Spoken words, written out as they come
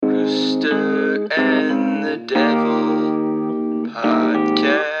Rooster and the Devil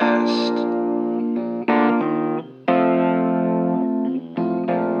podcast.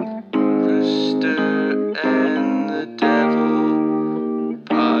 Rooster and the Devil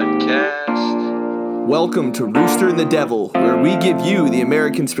podcast. Welcome to Rooster and the Devil, where we give you the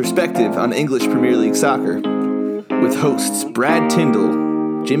American's perspective on English Premier League soccer, with hosts Brad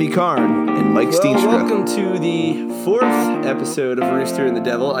Tyndall, Jimmy Carn, and Mike Steenstra. Welcome to the fourth episode of Rooster and the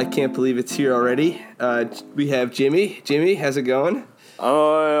Devil. I can't believe it's here already. We have Jimmy. Jimmy, how's it going?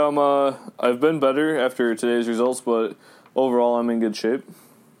 I've been better after today's results, but overall I'm in good shape.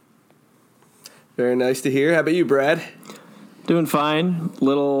 Very nice to hear. How about you, Brad? Doing fine.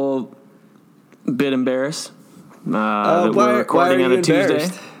 Little bit embarrassed that we're recording on a Tuesday.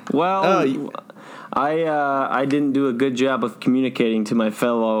 Well, I didn't do a good job of communicating to my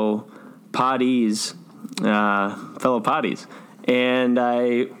fellow potties, and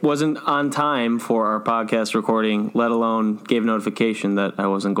I wasn't on time for our podcast recording, let alone gave notification that I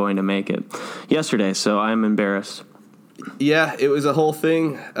wasn't going to make it yesterday, so I'm embarrassed. Yeah, it was a whole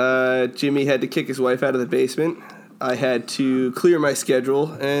thing. Jimmy had to kick his wife out of the basement. I had to clear my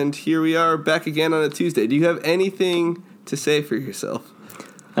schedule, and here we are back again on a Tuesday. Do you have anything to say for yourself?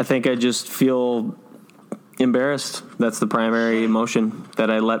 I think I just feel embarrassed. That's the primary emotion,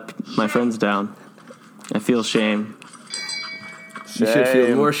 that I let my friends down. I feel shame. You should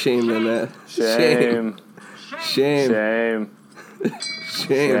feel more shame than that. Shame. Shame.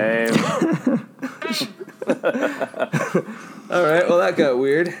 All right, well, that got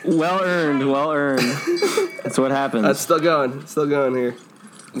weird. Well earned. That's what happens. That's still going here.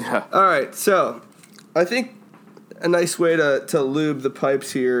 Yeah. All right, so I think a nice way to lube the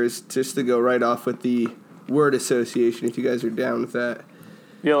pipes here is just to go right off with the word association, if you guys are down with that.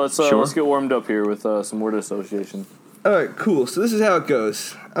 Yeah, let's get warmed up here with some word association. All right, cool. So this is how it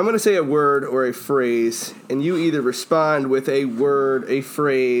goes. I'm going to say a word or a phrase, and you either respond with a word, a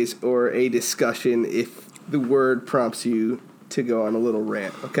phrase, or a discussion if the word prompts you to go on a little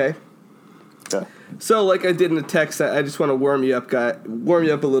rant, okay? Okay. So, like I did in the text, I just want to warm you up a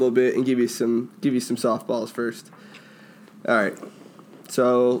little bit and give you some softballs first. All right.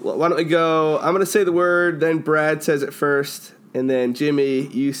 So why don't we go? I'm going to say the word, then Brad says it first, and then Jimmy,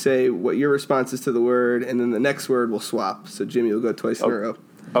 you say what your response is to the word, and then the next word will swap. So Jimmy will go twice in a row.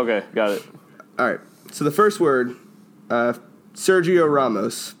 Okay, got it. All right. So the first word, Sergio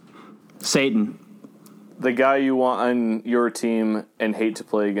Ramos. Satan. The guy you want on your team and hate to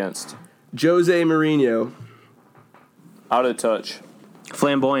play against. Jose Mourinho. Out of touch.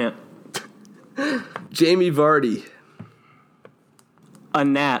 Flamboyant. Jamie Vardy. A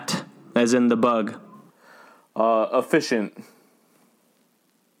gnat, as in the bug. Efficient.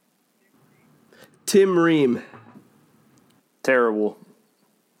 Tim Ream. Terrible.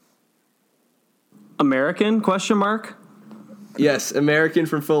 American, question mark? Yes, American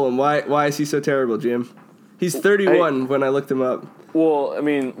from Fulham. Why is he so terrible, Jim? He's 31 when I looked him up. Well, I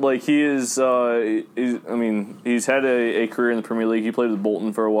mean, like he is. He's had a career in the Premier League. He played with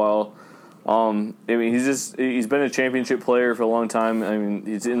Bolton for a while. He's been a championship player for a long time. I mean,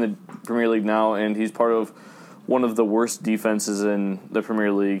 he's in the Premier League now, and he's part of one of the worst defenses in the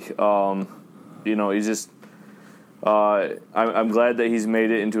Premier League. He's just. I'm glad that he's made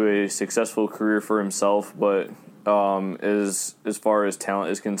it into a successful career for himself, but as far as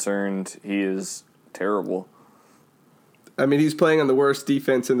talent is concerned, he is terrible. I mean, he's playing on the worst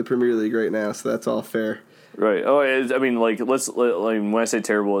defense in the Premier League right now, so that's all fair. Right. Oh, I mean, when I say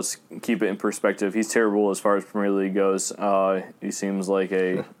terrible, let's keep it in perspective. He's terrible as far as Premier League goes. He seems like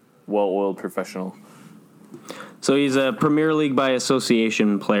a well-oiled professional. So he's a Premier League by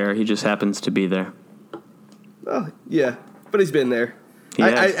association player. He just happens to be there. Oh, yeah, but he's been there.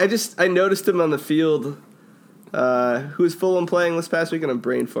 I noticed him on the field. Who was Fulham playing this past week, and I'm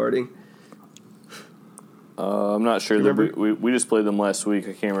brain farting. I'm not sure. We just played them last week.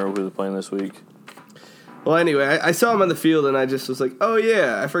 I can't remember who they're playing this week. Well, anyway, I saw him on the field, and I just was like, oh,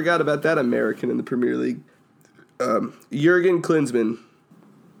 yeah, I forgot about that American in the Premier League. Jurgen Klinsmann.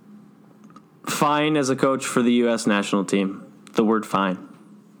 Fine as a coach for the U.S. national team. The word fine.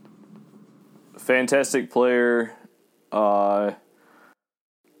 Fantastic player.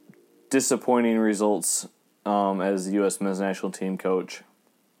 Disappointing results as the U.S. men's national team coach.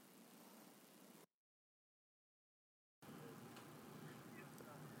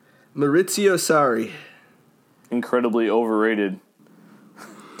 Maurizio Sarri. Incredibly overrated.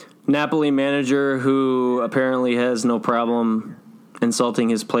 Napoli manager who apparently has no problem insulting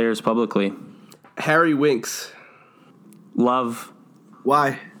his players publicly. Harry Winks. Love.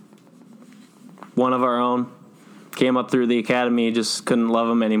 Why? One of our own. came up through the academy, just couldn't love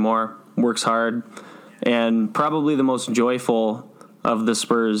him anymore. Works hard, and probably the most joyful of the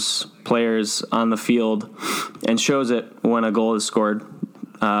Spurs players on the field, and shows it when a goal is scored.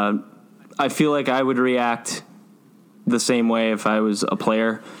 I feel like I would react the same way if I was a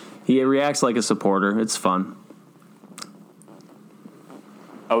player. He reacts like a supporter. It's fun.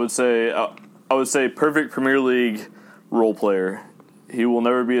 I would say perfect Premier League role player. He will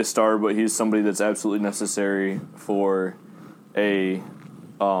never be a star, but he's somebody that's absolutely necessary for a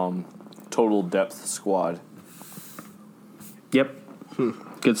total depth squad. Yep.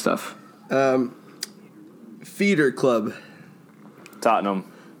 Good stuff. Feeder club. Tottenham.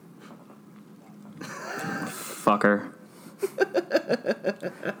 Fucker.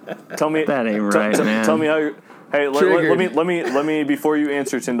 Tell me that ain't right, man. Tell me how you. Hey, let me before you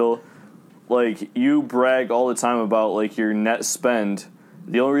answer, Tyndall. Like, you brag all the time about like your net spend.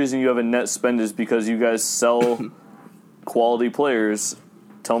 The only reason you have a net spend is because you guys sell quality players.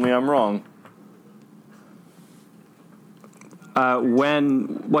 Tell me I'm wrong.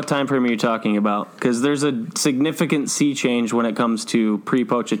 What time frame are you talking about? Because there's a significant sea change when it comes to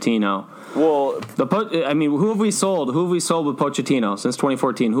pre-Pochettino. Well, who have we sold? Who have we sold with Pochettino since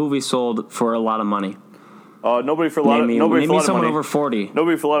 2014? Who have we sold for a lot of money? Nobody for a lot of money. Maybe someone over 40.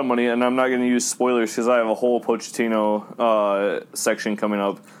 Nobody for a lot of money, and I'm not going to use spoilers because I have a whole Pochettino section coming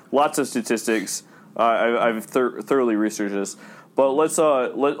up. Lots of statistics. I've thoroughly researched this. But let's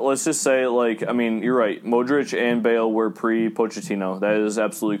just say, like, I mean, you're right. Modric and Bale were pre-Pochettino. That is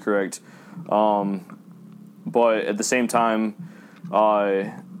absolutely correct. But at the same time,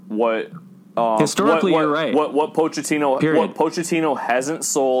 historically, you're right. What Pochettino hasn't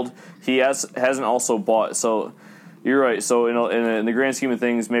sold, he hasn't also bought. So you're right. So in the grand scheme of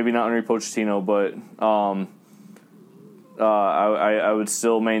things, maybe not under Pochettino, but I would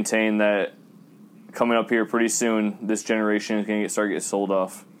still maintain that coming up here pretty soon, this generation is going to start getting sold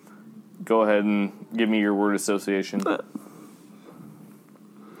off. Go ahead and give me your word association.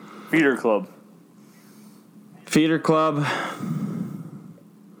 Feeder club. Feeder club.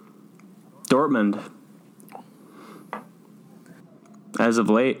 Dortmund. As of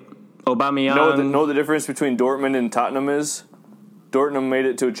late. Aubameyang. Know the difference between Dortmund and Tottenham is? Dortmund made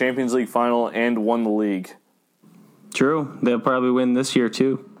it to a Champions League final and won the league. True. They'll probably win this year,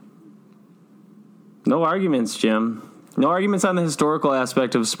 too. No arguments, Jim. No arguments on the historical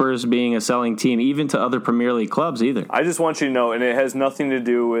aspect of Spurs being a selling team, even to other Premier League clubs either. I just want you to know, and it has nothing to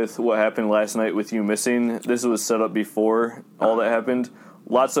do with what happened last night with you missing. This was set up before all that happened.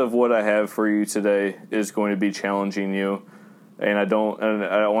 Lots of what I have for you today is going to be challenging you, and I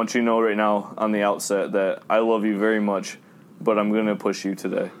want you to know right now on the outset that I love you very much, but I'm going to push you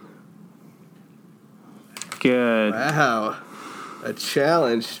today. Good. Wow. A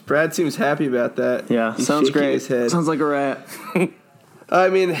challenge. Brad seems happy about that. Yeah, He's sounds great. His head. Sounds like a rat. I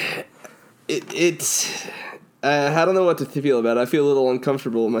mean, it's. I don't know what to feel about it. I feel a little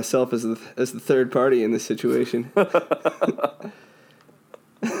uncomfortable myself as the third party in this situation.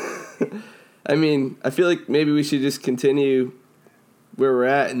 I mean, I feel like maybe we should just continue where we're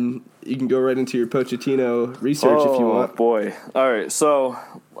at, and you can go right into your Pochettino research if you want. Oh, boy. All right, so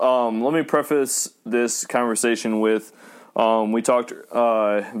let me preface this conversation with... we talked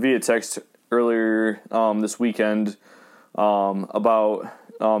via text earlier this weekend about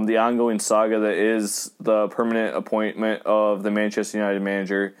the ongoing saga that is the permanent appointment of the Manchester United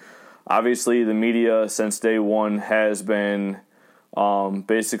manager. Obviously, the media since day one has been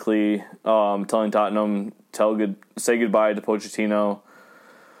basically telling Tottenham say goodbye to Pochettino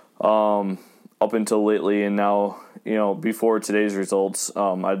up until lately, and now before today's results,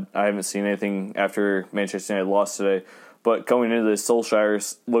 I haven't seen anything after Manchester United lost today. But going into this,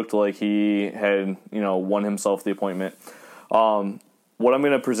 Solskjaer looked like he had, won himself the appointment. What I'm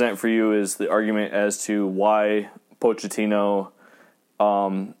going to present for you is the argument as to why Pochettino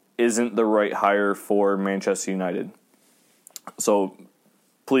isn't the right hire for Manchester United. So,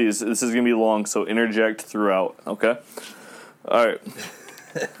 please, this is going to be long, so interject throughout, okay? All right.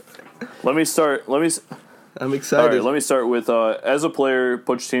 I'm excited. All right, let me start with, as a player,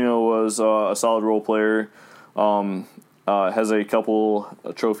 Pochettino was a solid role player. Has a couple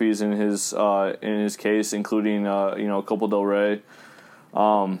trophies in his case, including a Copa del Rey.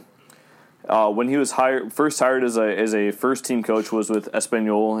 When he was first hired as a first team coach was with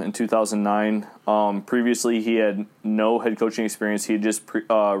Espanyol in 2009. Previously, he had no head coaching experience. He had just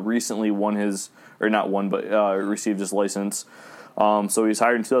recently received his license. So he was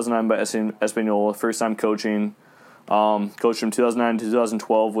hired in 2009 by Espanyol, first time coaching. Coached from 2009 to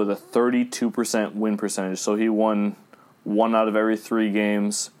 2012 with a 32% win percentage. So he won 1 out of every 3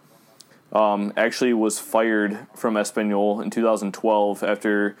 games. actually was fired from Espanyol in 2012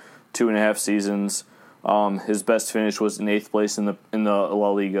 after 2.5 seasons. His best finish was in 8th place in the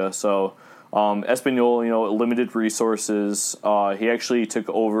La Liga. So Espanyol, limited resources. He actually took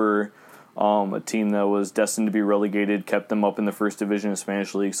over a team that was destined to be relegated, kept them up in the first division of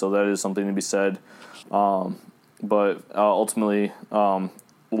Spanish League. So that is something to be said. But ultimately,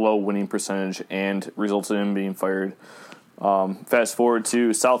 low winning percentage and resulted in him being fired. Fast forward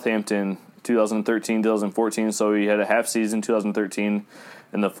to Southampton, 2013-2014. So he had a half season 2013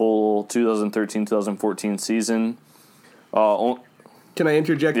 and the full 2013-2014 season. Can I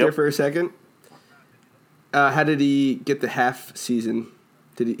interject there for a second? How did he get the half season?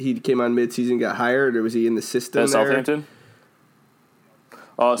 Did he came on mid-season, got hired, or was he in the system? Southampton.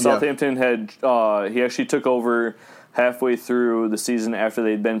 Southampton had he actually took over halfway through the season after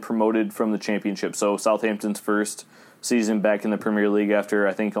they'd been promoted from the Championship. So Southampton's first season back in the Premier League after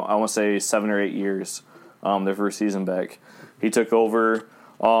I want to say 7 or 8 years, their first season back. He took over.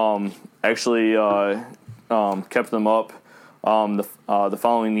 Kept them up. The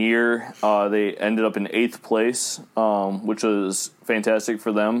following year, they ended up in 8th place, which was fantastic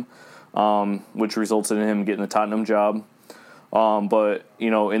for them, which resulted in him getting the Tottenham job. But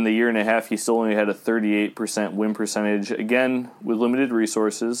in the year and a half, he still only had a 38% win percentage, again, with limited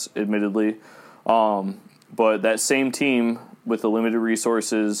resources, admittedly. But that same team with the limited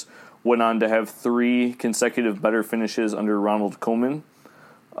resources went on to have 3 consecutive better finishes under Ronald Koeman,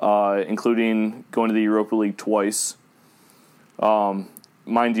 including going to the Europa League twice.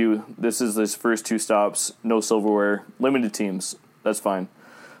 Mind you, this is his first 2 stops, no silverware, limited teams. That's fine.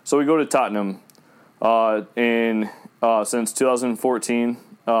 So we go to Tottenham. Since 2014,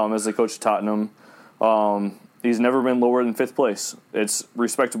 as the coach of Tottenham, he's never been lower than 5th place. It's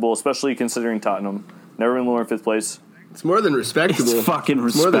respectable, especially considering Tottenham. Never been lower than 5th place. It's more than respectable. It's fucking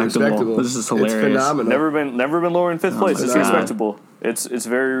respectable. More than respectable. This is hilarious. It's phenomenal. Never been lower in 5th place. It's God. respectable. It's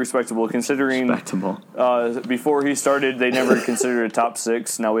very respectable considering. Respectable. Before he started, they never considered a top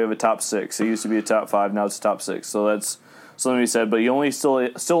 6. Now we have a top 6. It used to be a top 5. Now it's a top 6. So that's something he said. But he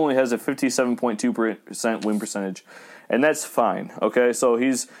still only has a 57.2% win percentage, and that's fine. Okay, so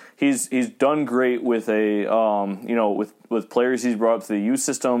he's done great with with players he's brought up to the youth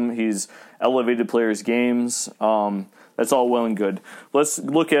system. He's elevated players' games. That's all well and good. Let's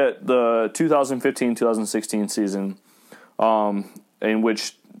look at the 2015-2016 season, in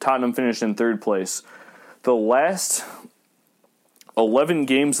which Tottenham finished in 3rd place. The last 11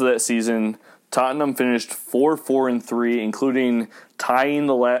 games of that season, Tottenham finished 4-4-3, including tying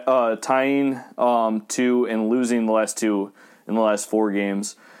 2 and losing the last 2 in the last 4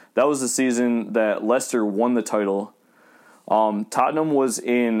 games. That was the season that Leicester won the title. Tottenham was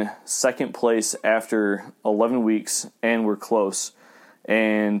in 2nd place after 11 weeks and were close,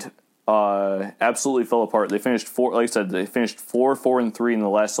 and absolutely fell apart. They finished 4-4-3 in the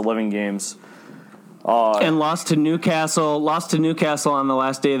last 11 games. And lost to Newcastle on the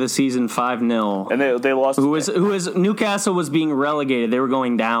last day of the season 5-0. And they lost. Who was Newcastle was being relegated. They were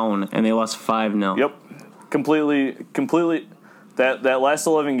going down, and they lost 5-0. Yep, completely. That last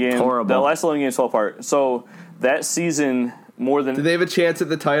 11 games. Horrible. That last 11 games fell apart. So that season, more than did they have a chance at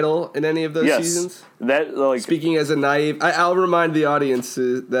the title in any of those seasons? Speaking as a naive, I'll remind the audience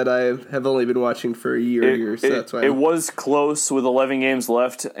that I have only been watching for a year here, so that's why it was close with 11 games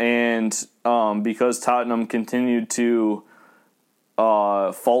left, and because Tottenham continued to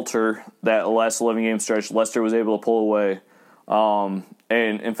falter that last 11 game stretch, Leicester was able to pull away. And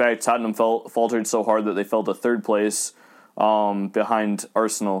in fact, Tottenham faltered so hard that they fell to 3rd place behind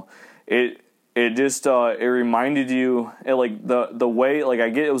Arsenal. It just it reminded you the way I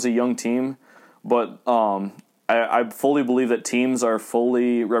get it was a young team, but I fully believe that teams are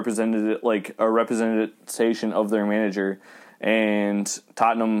fully represented, like a representation of their manager, and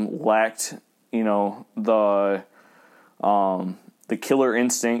Tottenham lacked the killer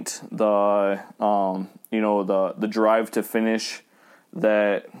instinct, the drive to finish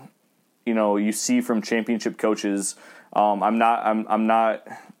that you see from championship coaches. I'm not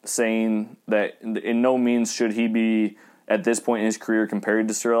saying that in no means should he be at this point in his career compared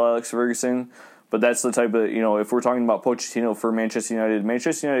to Sir Alex Ferguson, but that's the type of, if we're talking about Pochettino for Manchester United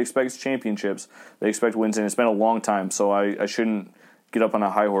expects championships. They expect wins, and it's been a long time, so I shouldn't get up on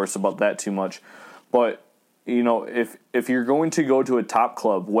a high horse about that too much. But, if you're going to go to a top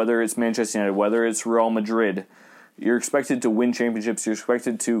club, whether it's Manchester United, whether it's Real Madrid, you're expected to win championships. You're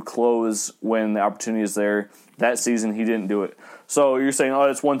expected to close when the opportunity is there. That season, he didn't do it. So you're saying, oh,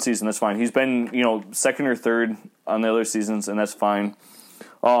 that's one season. That's fine. He's been, 2nd or 3rd on the other seasons, and that's fine.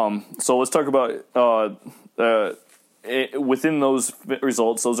 So let's talk about within those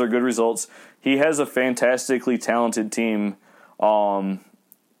results, those are good results. He has a fantastically talented team.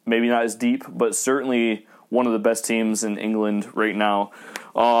 Maybe not as deep, but certainly one of the best teams in England right now.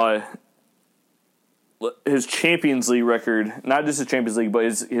 His Champions League record, not just his Champions League, but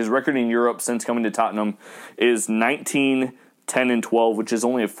his record in Europe since coming to Tottenham is 19, 10, and 12, which is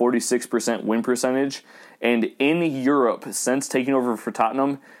only a 46% win percentage. And in Europe, since taking over for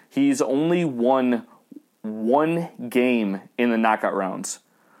Tottenham, he's only won one game in the knockout rounds.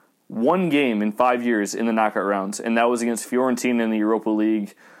 One game in 5 years in the knockout rounds, and that was against Fiorentina in the Europa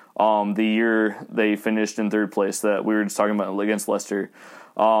League the year they finished in third place that we were just talking about against Leicester.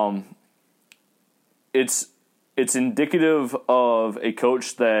 It's indicative of a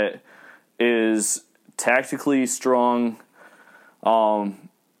coach that is tactically strong,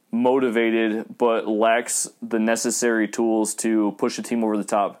 motivated, but lacks the necessary tools to push a team over the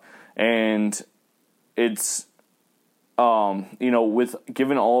top. And it's, with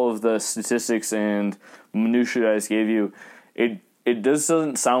given all of the statistics and minutiae I just gave you, it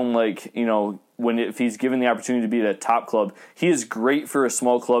doesn't sound like, if he's given the opportunity to be at a top club, he is great for a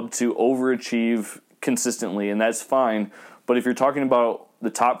small club to overachieve consistently, and that's fine. But if you're talking about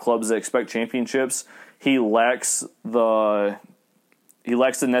the top clubs that expect championships, he lacks the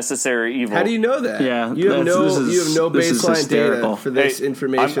necessary evil. How do you know that? Yeah, you have no baseline data for this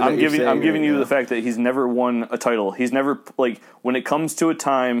information. I'm giving you the fact that he's never won a title. He's never when it comes to a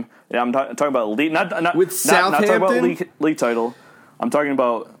time. I'm talking about league, not Southampton? not talking about league title. I'm talking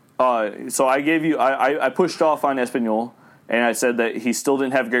about. So I gave you. I pushed off on Espanyol, and I said that he still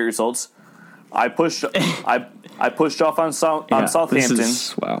didn't have great results. I pushed off on Southampton.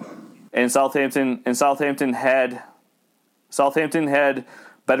 Wow. And Southampton had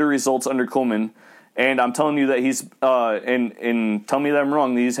better results under Koeman, and I'm telling you that he's and tell me that I'm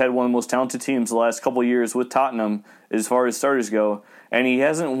wrong. He's had one of the most talented teams the last couple of years with Tottenham as far as starters go, and he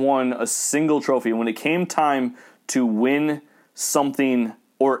hasn't won a single trophy. When it came time to win something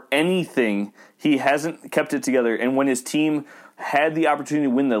or anything, he hasn't kept it together. And when his team had the opportunity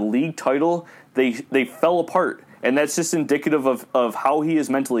to win the league title, they fell apart. And that's just indicative of how he is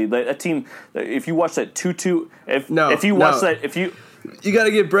mentally. That team, if you watch that 2-2, you got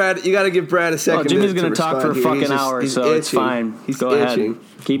to give Brad a second. Well, Jimmy's going to talk for a fucking hour, so itching. It's fine. Go itching.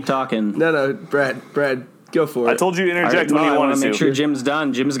 ahead. Keep talking. No, Brad, go for it. I told you to interject when you wanted to. I want to make sure Jim's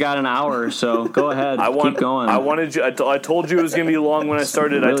done. Jim's got an hour, so go ahead. Keep going. I told you it was going to be long when I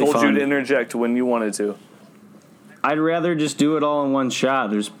started. Really I told fun. you to interject when you wanted to. I'd rather just do it all in one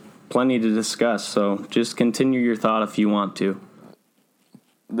shot. There's plenty to discuss, so just continue your thought if you want to.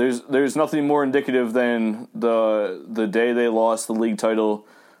 There's nothing more indicative than the day they lost the league title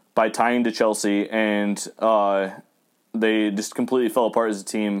by tying to Chelsea, and they just completely fell apart as a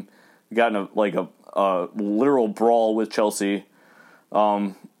team. Got in a literal brawl with Chelsea.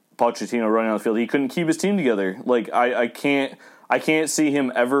 Pochettino running on the field, he couldn't keep his team together. I can't see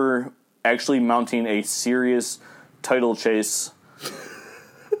him ever actually mounting a serious title chase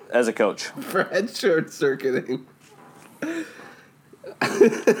as a coach. Brad short-circuiting.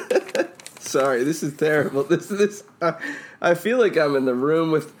 Sorry, this is terrible. This. I feel like I'm in the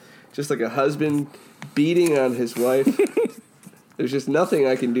room with just like a husband beating on his wife. There's just nothing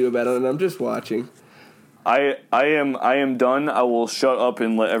I can do about it, and I'm just watching. I am done. I will shut up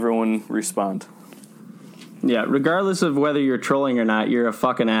and let everyone respond. Yeah, regardless of whether you're trolling or not, you're a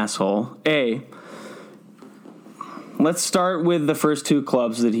fucking asshole. Let's start with the first two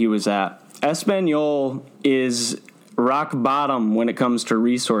clubs that he was at. Espanyol is rock bottom when it comes to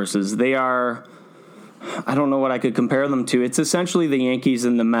resources. They are, I don't know what I could compare them to. It's essentially the Yankees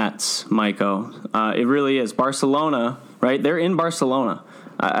and the Mets, Maiko. It really is. Barcelona, right? They're in Barcelona.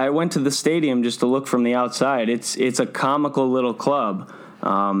 I went to the stadium just to look from the outside. It's a comical little club.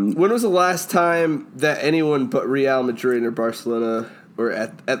 When was the last time that anyone but Real Madrid or Barcelona or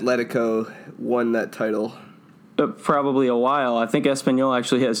Atletico won that title? Probably a while. I think Espanyol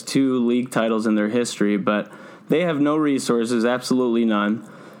actually has 2 league titles in their history, but they have no resources, absolutely none.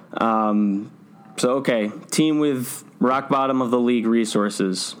 Team with rock bottom of the league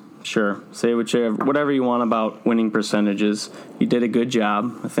resources. Sure, say whatever you want about winning percentages. You did a good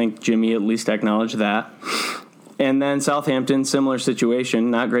job. I think Jimmy at least acknowledged that. And then Southampton, similar situation,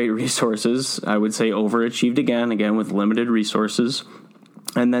 not great resources. I would say overachieved again with limited resources.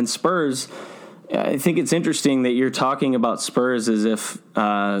 And then Spurs, I think it's interesting that you're talking about Spurs as if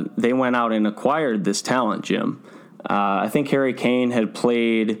they went out and acquired this talent, Jim. I think Harry Kane had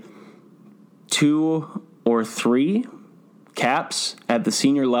played 2 or 3 caps at the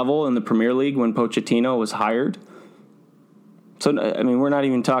senior level in the Premier League when Pochettino was hired. So, I mean, we're not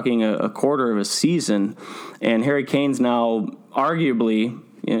even talking a quarter of a season, and Harry Kane's now arguably,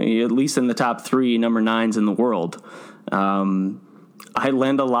 at least in the top 3 number 9s in the world. I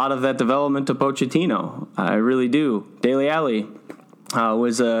lend a lot of that development to Pochettino. I really do. Dele Alli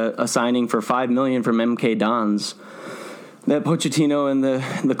was a signing for $5 million from MK Dons that Pochettino and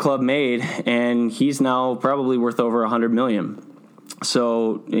the club made, and he's now probably worth over $100 million.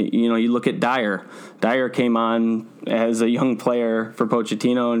 So, you look at Dyer. Dyer came on as a young player for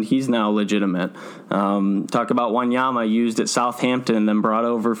Pochettino, and he's now legitimate. Talk about Wanyama, used at Southampton and then brought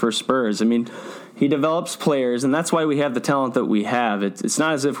over for Spurs. I mean, he develops players, and that's why we have the talent that we have. It's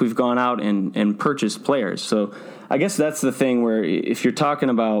not as if we've gone out and purchased players. So I guess that's the thing where if you're talking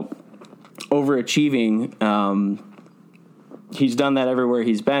about overachieving, he's done that everywhere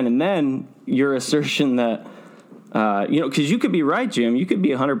he's been. And then your assertion that, because you could be right, Jim. You could be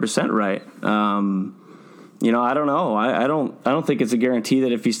 100% right. I don't know. I don't think it's a guarantee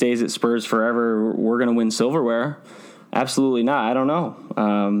that if he stays at Spurs forever, we're going to win silverware. Absolutely not. I don't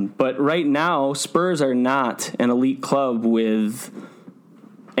know. But right now, Spurs are not an elite club with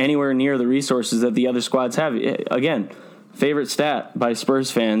anywhere near the resources that the other squads have. Again, favorite stat by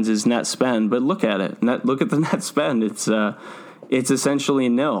Spurs fans is net spend, but look at it. Look at the net spend. It's essentially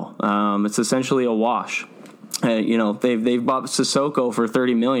nil. It's essentially a wash. They've bought Sissoko for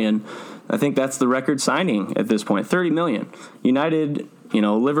 $30 million. I think that's the record signing at this point. $30 million. United,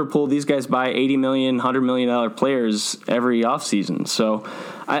 Liverpool, these guys buy $80 million, $100 million players every offseason. So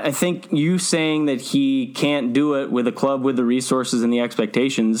I think you saying that he can't do it with a club with the resources and the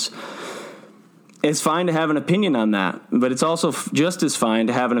expectations, it's fine to have an opinion on that, but it's also just as fine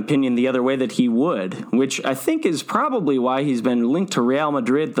to have an opinion the other way that he would, which I think is probably why he's been linked to Real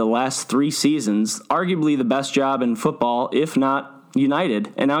Madrid the last 3 seasons, arguably the best job in football, if not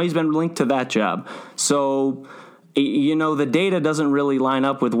United, and now he's been linked to that job. So, the data doesn't really line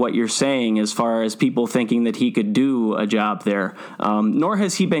up with what you're saying as far as people thinking that he could do a job there, nor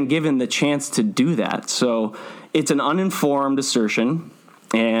has he been given the chance to do that. So it's an uninformed assertion.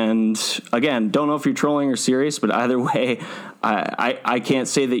 And again, don't know if you're trolling or serious, but either way, I can't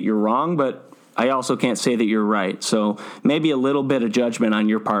say that you're wrong, but I also can't say that you're right. So maybe a little bit of judgment on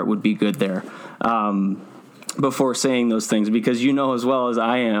your part would be good there before saying those things, because you know as well as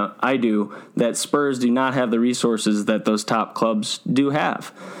I do that Spurs do not have the resources that those top clubs do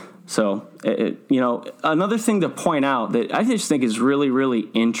have. So, another thing to point out that I just think is really, really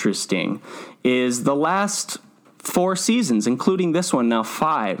interesting is the last 4 seasons, including this one, now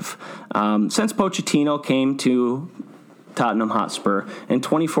 5, since Pochettino came to Tottenham Hotspur in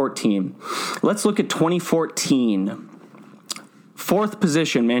 2014. Let's look at 2014. 4th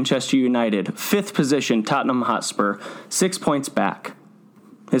position, Manchester United. 5th position, Tottenham Hotspur. 6 points back.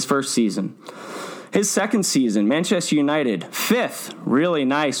 His first season. His second season, Manchester United. 5th. Really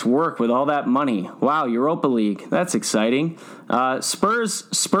nice work with all that money. Wow, Europa League. That's exciting.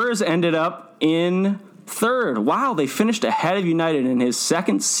 Spurs ended up in 3rd. Wow, they finished ahead of United in his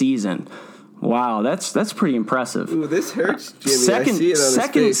second season. Wow, that's pretty impressive. Ooh, this hurts, Jimmy. I see it on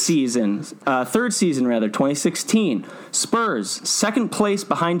second season, 3rd season rather, 2016. Spurs, 2nd place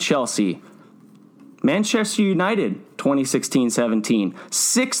behind Chelsea. Manchester United, 2016-17.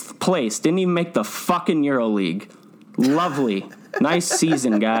 6th place, didn't even make the fucking EuroLeague. Lovely. Nice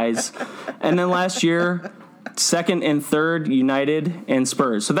season, guys. And then last year, 2nd and 3rd, United and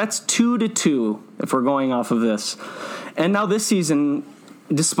Spurs. So that's 2-2 if we're going off of this. And now this season,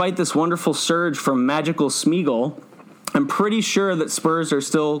 despite this wonderful surge from Magical Smeagol, I'm pretty sure that Spurs are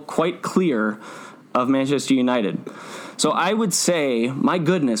still quite clear of Manchester United. So I would say, my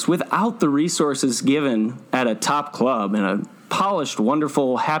goodness, without the resources given at a top club and a polished,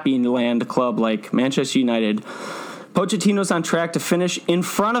 wonderful, happy land club like Manchester United, Pochettino's on track to finish in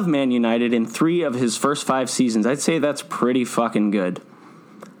front of Man United in 3 of his first 5 seasons. I'd say that's pretty fucking good.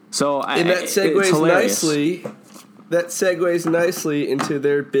 So and that segues nicely into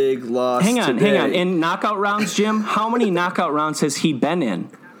their big loss. Hang on. In knockout rounds, Jim, how many knockout rounds has he been in?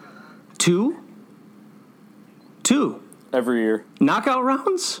 2? Every year. Knockout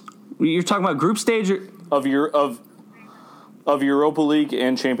rounds? You're talking about group stage of Europa League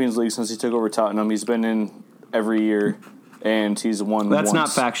and Champions League since he took over Tottenham. He's been in every year, and he's won. That's once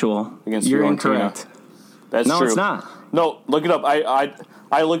not factual. Against You're Fiorentina. incorrect. That's no, true. It's not. No, look it up.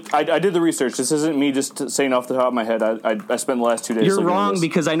 I looked. I did the research. This isn't me just saying off the top of my head. I spent the last 2 days. You're wrong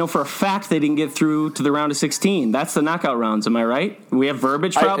because I know for a fact they didn't get through to the round of 16. That's the knockout rounds. Am I right? We have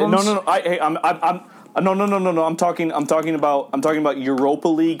verbiage problems. No. No. I'm talking about Europa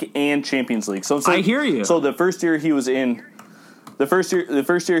League and Champions League. So I hear you. So the first year he was in,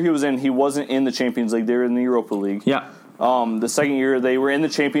 he wasn't in the Champions League. They were in the Europa League. Yeah. The second year, they were in the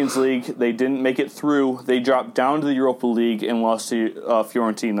Champions League. They didn't make it through. They dropped down to the Europa League and lost to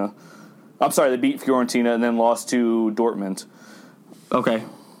Fiorentina. I'm sorry, they beat Fiorentina and then lost to Dortmund. Okay.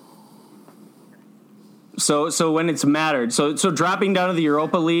 So when it's mattered, so dropping down to the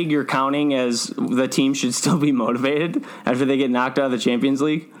Europa League, you're counting as the team should still be motivated after they get knocked out of the Champions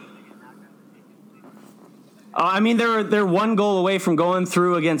League? I mean, they're one goal away from going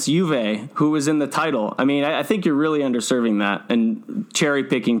through against Juve, who was in the title. I mean, I think you're really underserving that and cherry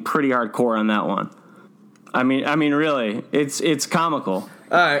picking pretty hardcore on that one. I mean, really, it's comical.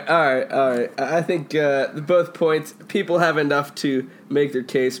 All right. I think both points, people have enough to make their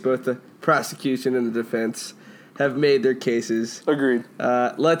case. Both the prosecution and the defense have made their cases. Agreed.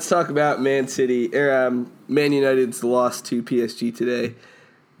 Let's talk about Man United's loss to PSG today.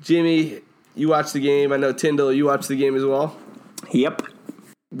 Jimmy, you watched the game. I know Tyndall, you watched the game as well. Yep.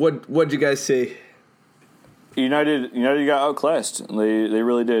 What'd you guys see? United got outclassed. They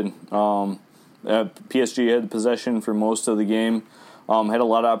really did. PSG had possession for most of the game. Had a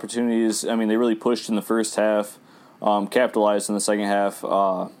lot of opportunities. I mean, they really pushed in the first half, capitalized in the second half.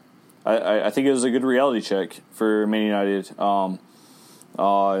 I think it was a good reality check for Man United. I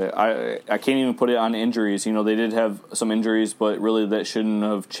can't even put it on injuries. You know, they did have some injuries, but really that shouldn't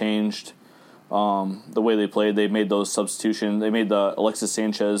have changed the way they played. They made those substitutions. They made the Alexis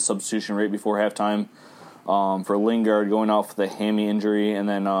Sanchez substitution right before halftime for Lingard going out for the hammy injury, and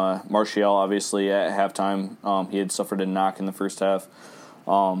then Martial obviously at halftime. He had suffered a knock in the first half.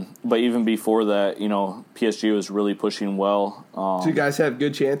 But even before that, you know, PSG was really pushing well. Do you guys have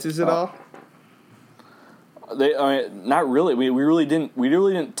good chances at all? Not really. We really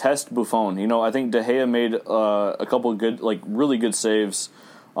didn't test Buffon. You know, I think De Gea made a couple of good, really good saves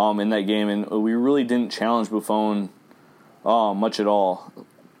in that game, and we really didn't challenge Buffon much at all.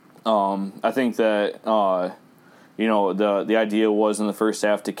 I think that you know, the idea was in the first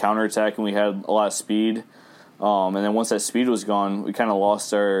half to counterattack, and we had a lot of speed. And then once that speed was gone, we kind of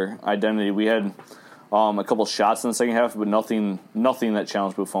lost our identity. We had a couple shots in the second half, but nothing that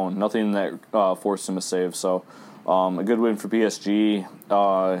challenged Buffon, nothing that forced him to save. So a good win for PSG.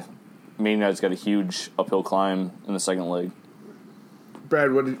 Man United's got a huge uphill climb in the second leg.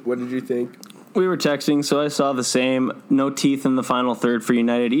 Brad, what did you think? We were texting, so I saw the same. No teeth in the final third for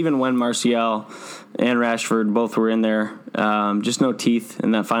United, even when Martial and Rashford both were in there. Just no teeth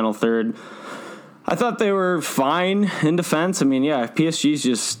in that final third. I thought they were fine in defense. I mean, yeah, PSG's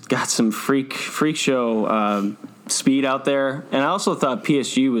just got some freak show speed out there. And I also thought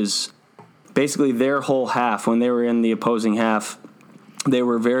PSG was basically their whole half. When they were in the opposing half, they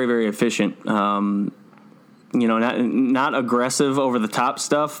were very, very efficient. You know, not aggressive over the top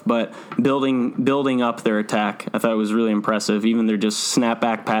stuff, but building up their attack. I thought it was really impressive. Even their just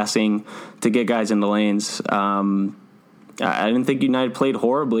snapback passing to get guys into lanes. I didn't think United played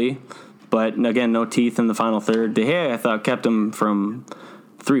horribly. But again, no teeth in the final third. De Gea, I thought, kept him from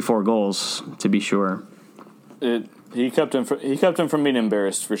 3-4 goals, to be sure. He kept him from being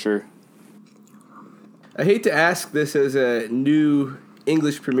embarrassed for sure. I hate to ask this as a new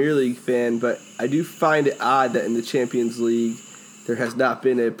English Premier League fan, but I do find it odd that in the Champions League there has not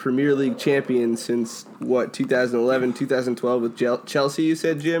been a Premier League champion since 2011, 2012 with Chelsea. You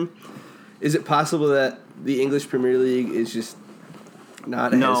said, Jim. Is it possible that the English Premier League is just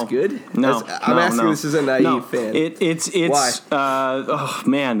not as good? I'm asking this as a naive fan. It's why? Oh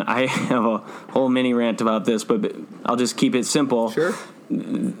man, I have a whole mini rant about this, but I'll just keep it simple. Sure.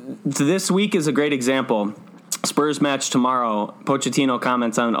 This week is a great example. Spurs match tomorrow. Pochettino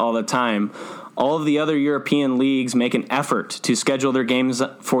comments on it all the time. All of the other European leagues make an effort to schedule their games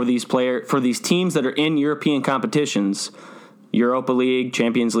for these teams that are in European competitions, Europa League,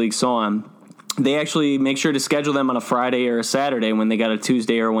 Champions League, so on. They actually make sure to schedule them on a Friday or a Saturday when they got a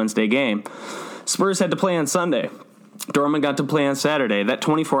Tuesday or a Wednesday game. Spurs had to play on Sunday. Dortmund got to play on Saturday. That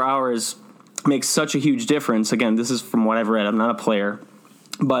 24 hours makes such a huge difference. Again, this is from what I've read. I'm not a player.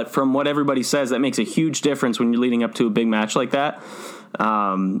 But from what everybody says, that makes a huge difference when you're leading up to a big match like that.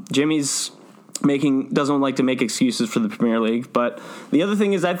 Jimmy's doesn't like to make excuses for the Premier League. But the other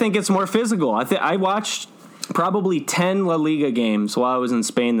thing is I think it's more physical. I watched probably 10 La Liga games while I was in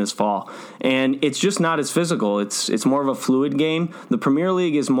Spain this fall, and it's just not as physical. It's more of a fluid game. The Premier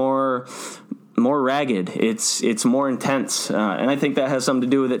League is more ragged. It's more intense, and I think that has something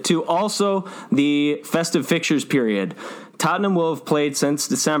to do with it too. Also, the festive fixtures period. Tottenham will have played since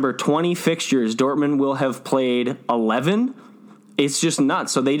December 20 fixtures. Dortmund will have played 11. It's just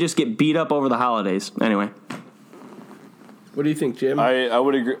nuts. So they just get beat up over the holidays. Anyway. What do you think, Jim? I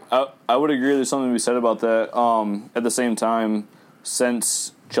would agree. I would agree. There's something to be said about that. At the same time,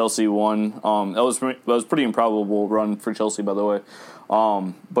 since Chelsea won. That was pretty improbable run for Chelsea, by the way.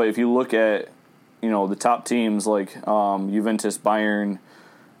 But if you look at the top teams like Juventus, Bayern,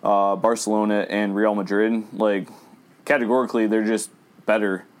 Barcelona, and Real Madrid, like categorically they're just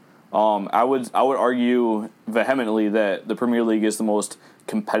better. I would argue vehemently that the Premier League is the most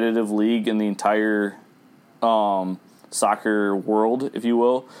competitive league in the entire soccer world, if you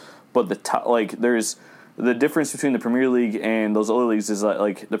will. But there's the difference between the Premier League and those other leagues is that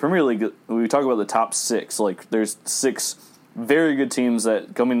like the Premier League, when we talk about the top six, like there's 6 very good teams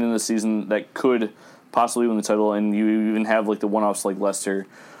that coming into the season that could possibly win the title, and you even have like the one-offs like Leicester.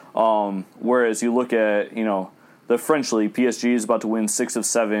 Whereas you look at the French league, PSG is about to win 6 of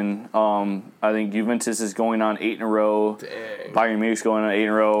 7. I think Juventus is going on 8 in a row. Dang. Bayern Munich's going on 8 in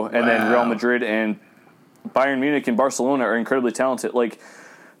a row, and then Real Madrid and Bayern Munich and Barcelona are incredibly talented. Like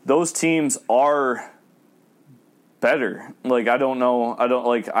those teams are better. Like I don't know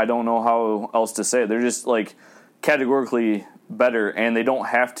how else to say it. They're just like categorically better, and they don't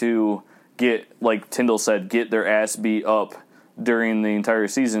have to get, like Tyndall said, get their ass beat up during the entire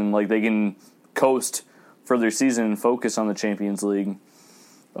season. Like they can coast for their season and focus on the Champions League.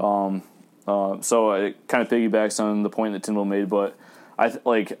 So it kind of piggybacks on the point that Tyndall made, but I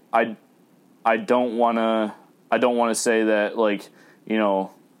don't want to say that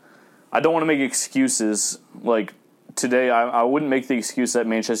I don't want to make excuses. Like today, I wouldn't make the excuse that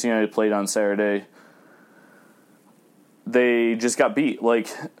Manchester United played on Saturday. They just got beat. Like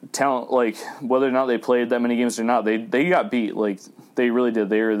talent, like whether or not they played that many games or not, they got beat. Like they really did.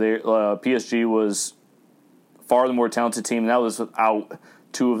 PSG was far the more talented team, and that was without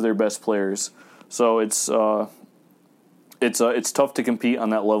 2 of their best players. So it's tough to compete on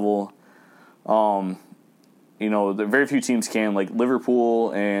that level. Very few teams can, like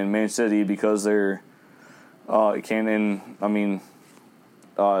Liverpool and Man City, because they're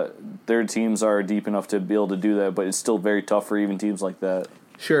their teams are deep enough to be able to do that, but it's still very tough for even teams like that.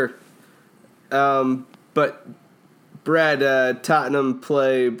 Sure. But Brad, Tottenham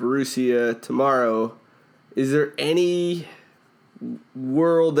play Borussia tomorrow. Is there any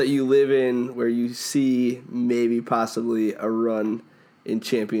world that you live in where you see maybe possibly a run in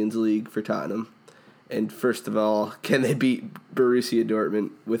Champions League for Tottenham? And first of all, can they beat Borussia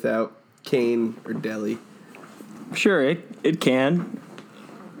Dortmund without Kane or Dele? Sure, it can.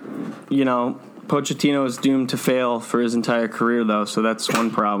 Pochettino is doomed to fail for his entire career, though, so that's one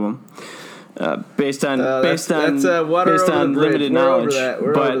problem. Based on limited knowledge,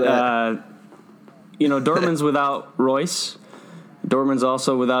 Dortmund's without Royce. Dortmund's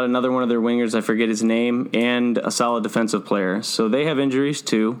also without another one of their wingers, I forget his name, and a solid defensive player. So they have injuries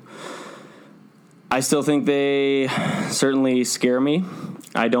too. I still think they certainly scare me.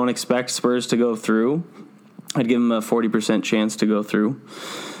 I don't expect Spurs to go through. I'd give them a 40% chance to go through.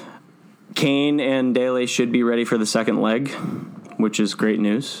 Kane and Dele should be ready for the second leg, which is great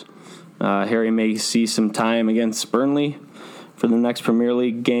news. Harry may see some time against Burnley for the next Premier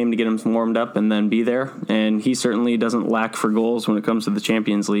League game to get him warmed up and then be there. And he certainly doesn't lack for goals when it comes to the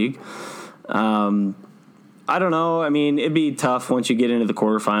Champions League. I don't know. I mean, it'd be tough once you get into the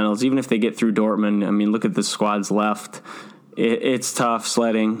quarterfinals, even if they get through Dortmund. I mean, look at the squads left. It's tough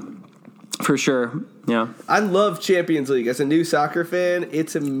sledding for sure. Yeah. I love Champions League. As a new soccer fan,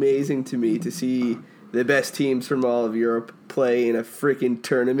 it's amazing to me to see the best teams from all of Europe play in a freaking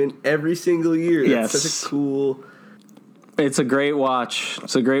tournament every single year. That's such a cool... It's a great watch.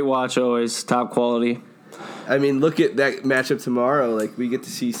 It's a great watch always. Top quality. I mean, look at that matchup tomorrow. Like, we get to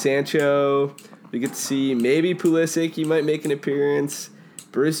see Sancho. We get to see maybe Pulisic. He might make an appearance.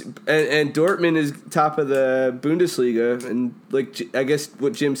 And Dortmund is top of the Bundesliga. And, like, I guess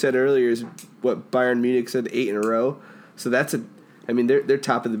what Jim said earlier is what Bayern Munich said, 8 in a row. So that's they're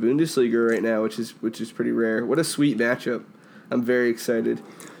top of the Bundesliga right now, which is pretty rare. What a sweet matchup. I'm very excited.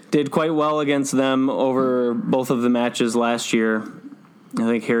 Did quite well against them over both of the matches last year. I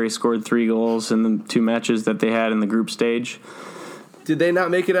think Harry scored 3 goals in the 2 matches that they had in the group stage. Did they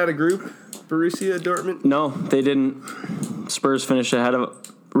not make it out of group, Borussia Dortmund? No, they didn't. Spurs finished ahead of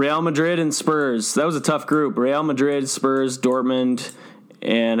Real Madrid and Spurs. That was a tough group. Real Madrid, Spurs, Dortmund,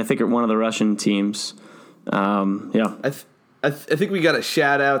 and I think one of the Russian teams. Yeah. I think we got to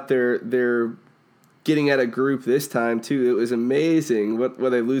shout out their getting out of group this time too. It was amazing. What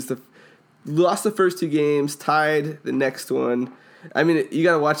they lost the first 2 games, tied the next one. I mean, you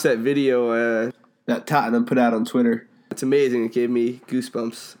got to watch that video that Tottenham put out on Twitter. It's amazing. It gave me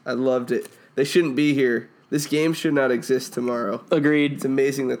goosebumps. I loved it. They shouldn't be here. This game should not exist tomorrow. Agreed. It's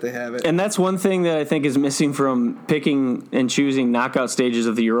amazing that they have it. And that's one thing that I think is missing from picking and choosing knockout stages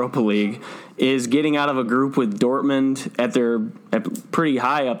of the Europa League is getting out of a group with Dortmund at pretty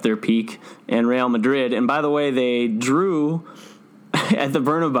high up their peak and Real Madrid. And by the way, they drew at the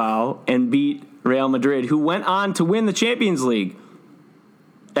Bernabeu and beat Real Madrid, who went on to win the Champions League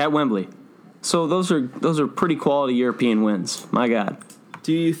at Wembley. So those are pretty quality European wins. My God.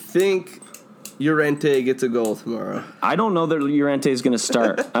 Do you think Llorente gets a goal tomorrow? I don't know that Llorente is going to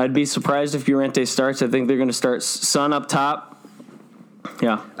start. I'd be surprised if Llorente starts. I think they're going to start Son up top.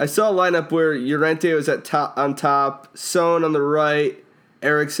 Yeah. I saw a lineup where Llorente was on top, Son on the right,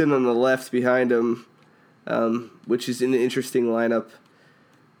 Eriksen on the left behind him, which is an interesting lineup.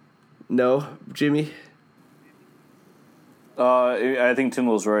 No, Jimmy? I think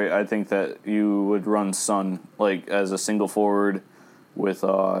Tyndall's right. I think that you would run Son like as a single forward with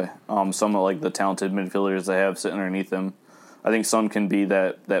some of like the talented midfielders they have sitting underneath him. I think Son can be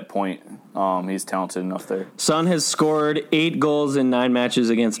that point. He's talented enough there. Son has scored 8 goals in 9 matches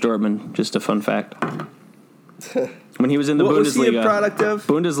against Dortmund. Just a fun fact. When he was in the Bundesliga. What was he a product of?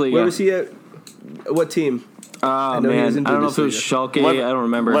 Bundesliga. Where was he at? What team? Oh man, I don't know if it was Schalke. I don't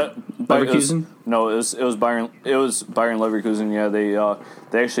remember. Leverkusen? No, it was Bayern. It was Bayern Leverkusen. Yeah, they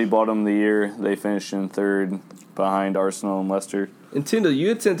actually bought him the year they finished in 3rd behind Arsenal and Leicester. And Tyndall, you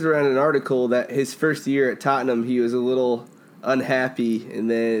had sent around an article that his first year at Tottenham, he was a little unhappy and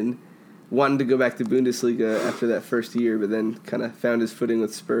then wanted to go back to Bundesliga after that first year, but then kind of found his footing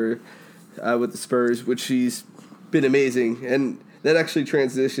with the Spurs, which he's been amazing. And that actually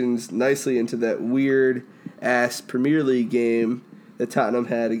transitions nicely into that weird-ass Premier League game that Tottenham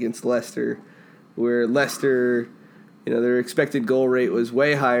had against Leicester, where Leicester, their expected goal rate was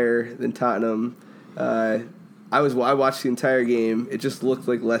way higher than Tottenham. I watched the entire game. It just looked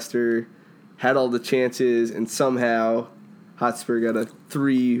like Leicester had all the chances, and somehow Hotspur got a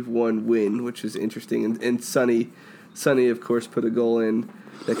 3-1 win, which is interesting. And Sonny, of course, put a goal in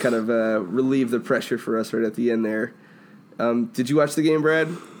that kind of relieved the pressure for us right at the end there. Did you watch the game, Brad?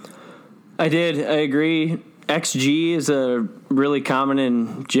 I did. I agree. XG is a really common,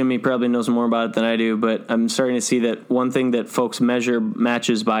 and Jimmy probably knows more about it than I do, but I'm starting to see that one thing that folks measure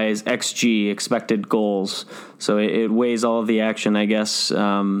matches by is XG, expected goals. So it weighs all of the action, I guess,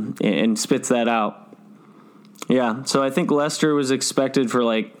 and spits that out. Yeah, so I think Leicester was expected for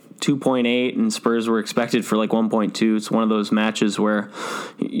like 2.8 and Spurs were expected for like 1.2. It's one of those matches where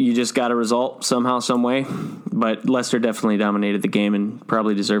you just got a result somehow, some way. But Leicester definitely dominated the game and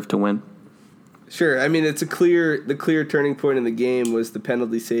probably deserved to win. Sure. I mean, the clear turning point in the game was the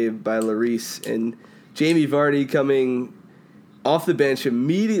penalty saved by Lloris and Jamie Vardy coming off the bench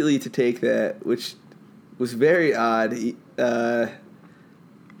immediately to take that, which was very odd. I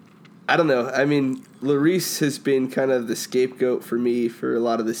don't know. I mean, Lloris has been kind of the scapegoat for me for a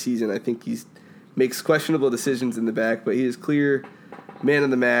lot of the season. I think he makes questionable decisions in the back, but he is clear man of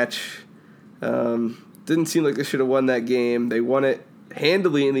the match. Didn't seem like they should have won that game. They won it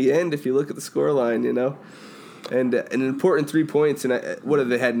handily in the end if you look at the scoreline, And an important 3 points. And what have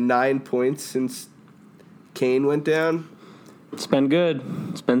they had, 9 points since Kane went down? It's been good.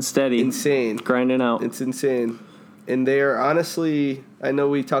 It's been steady. Insane. Grinding out. It's insane. And they are honestly, I know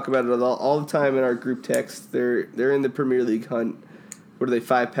we talk about it all the time in our group text. They're in the Premier League hunt. What are they,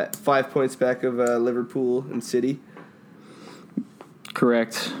 5 points back of Liverpool and City?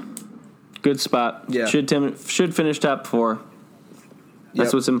 Correct. Good spot. Yeah. Should finish top 4.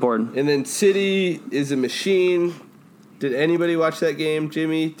 That's what's important. And then City is a machine. Did anybody watch that game?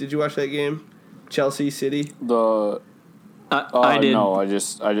 Jimmy, did you watch that game? Chelsea, City? I did. No,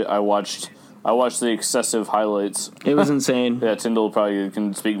 I watched the excessive highlights. It was insane. Yeah, Tyndall probably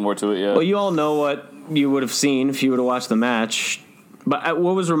can speak more to it. Yeah. Well, you all know what you would have seen if you would have watched the match. But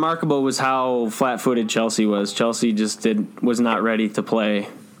what was remarkable was how flat-footed Chelsea was. Chelsea just was not ready to play.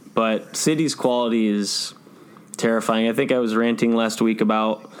 But City's quality is terrifying. I think I was ranting last week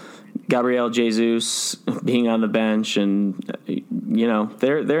about Gabriel Jesus being on the bench, and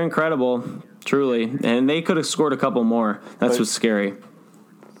they're incredible, truly. And they could have scored a couple more. That's what's scary.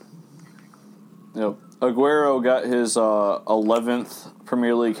 Yep. Aguero got his 11th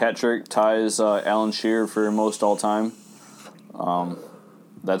Premier League hat trick, ties Alan Shearer for most all time.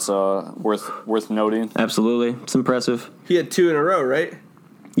 That's worth noting. Absolutely, it's impressive. He had 2 in a row, right?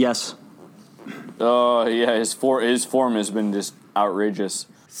 Yes. Yeah, his form has been just outrageous.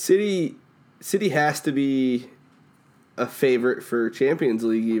 City has to be a favorite for Champions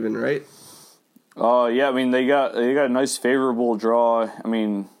League, even, right? Yeah. I mean, they got a nice favorable draw. I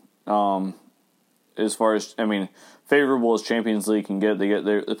mean, favorable as Champions League can get.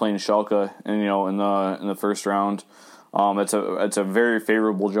 They're playing Schalke, and in the first round. It's a very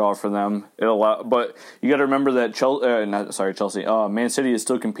favorable draw for them. But you got to remember that Chelsea. Man City is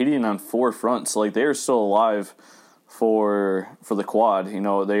still competing on 4 fronts. Like, they are still alive for the quad.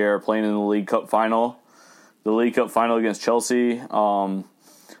 They are playing in the League Cup final. The League Cup final against Chelsea.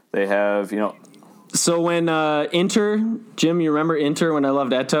 They have So when Inter, Jim, you remember Inter when I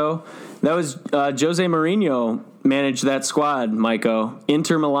loved Eto'o? That was Jose Mourinho managed that squad, Maiko.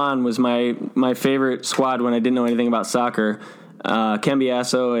 Inter Milan was my favorite squad when I didn't know anything about soccer.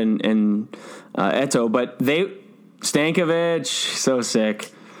 Cambiasso and Eto'o. But Stankovic, so sick.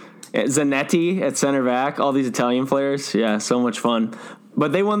 Zanetti at center back, all these Italian players. Yeah, so much fun.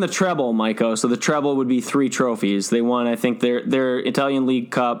 But they won the treble, Maiko. So the treble would be 3 trophies. They won, I think, their Italian League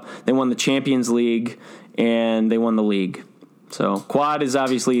Cup. They won the Champions League, and they won the league. So quad is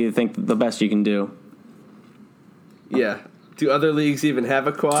obviously, I think, the best you can do. Yeah. Do other leagues even have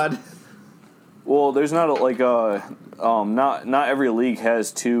a quad? Well, there's not not every league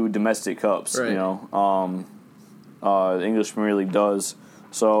has 2 domestic cups. Right. The English Premier League does.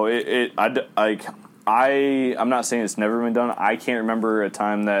 So I'm not saying it's never been done. I can't remember a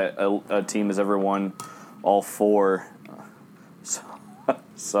time that a team has ever won all 4. So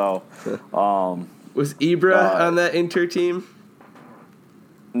was Ibra on that Inter team?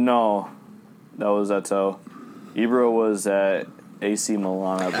 No, that was Eto'o. Ibra was at AC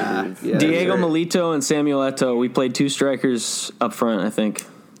Milan, I believe. Yeah, Diego right. Milito and Samuel Eto'o. We played 2 strikers up front, I think.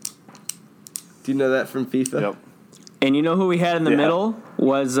 Do you know that from FIFA? Yep. And you know who we had in the middle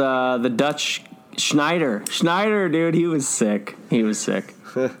was the Dutch Schneider. Schneider, dude, he was sick.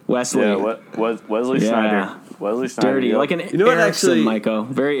 Wesley. Yeah, Wesley Schneider. Wesley Schneider. Dirty, yep. like an know what, Ericsson, actually- Maiko.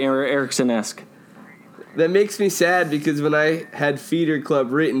 Very Ericsson-esque. That makes me sad because when I had Feeder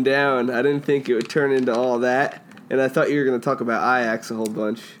Club written down, I didn't think it would turn into all that. And I thought you were going to talk about Ajax a whole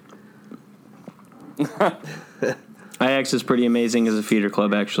bunch. Ajax is pretty amazing as a feeder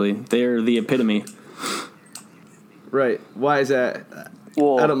club, actually. They're the epitome. Right. Why is that?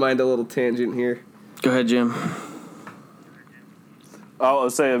 Well, I don't mind a little tangent here. Go ahead, Jim. I'll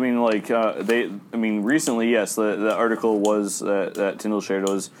say, recently, yes, the article was that Tyndall shared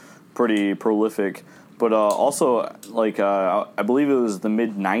was pretty prolific, but also, I believe it was the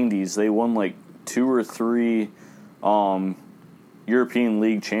mid-'90s, they won, 2 or 3 European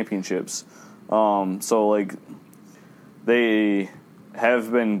League championships. They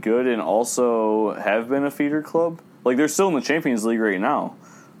have been good and also have been a feeder club. They're still in the Champions League right now.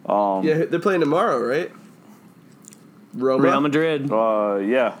 Yeah, they're playing tomorrow, right? Roma? Real Madrid.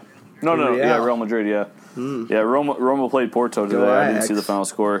 Yeah. No, Real. yeah, Real Madrid, yeah. Yeah, Roma played Porto today. I didn't see the final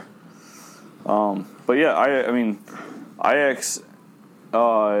score. But yeah, Ajax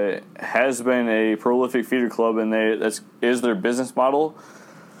has been a prolific feeder club, and that is their business model.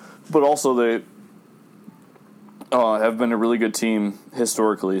 But also they have been a really good team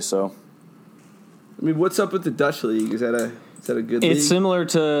historically. So, what's up with the Dutch league? Is that a good league? It's similar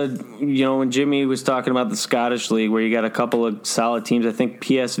to, when Jimmy was talking about the Scottish league, where you got a couple of solid teams. I think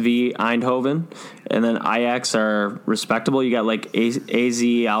PSV, Eindhoven, and then Ajax are respectable. You got AZ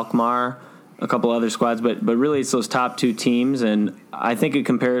Alkmaar, a couple other squads, but really it's those top 2 teams, and I think it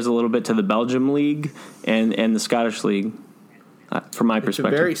compares a little bit to the Belgium league and the Scottish league, from my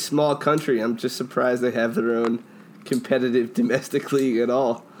perspective. It's a very small country. I'm just surprised they have their own competitive domestic league at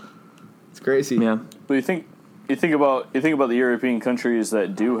all. It's crazy. Yeah. but you think about the European countries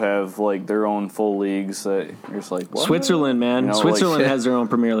that do have their own full leagues. That you're just like, what? Switzerland, man. Switzerland has their own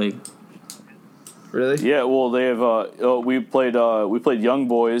Premier League. Really? Yeah, well, they have. We played Young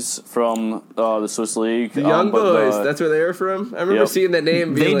Boys from the Swiss league. The Young Boys. That's where they were from. I remember seeing that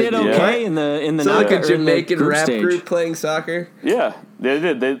name. They did okay in the so like a knockout, Jamaican group rap stage. group playing soccer. Yeah, they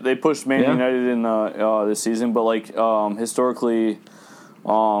did. They pushed Man United in this season, but historically,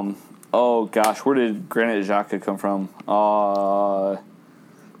 oh gosh, where did Granit Xhaka come from?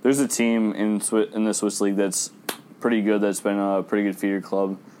 There's a team in the Swiss league that's pretty good. That's been a pretty good feeder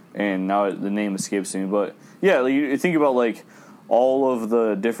club. And now the name escapes me, but yeah, you think about all of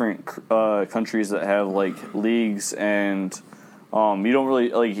the different countries that have leagues, and you don't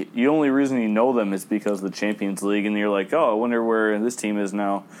really the only reason you know them is because of the Champions League, and you're like, oh, I wonder where this team is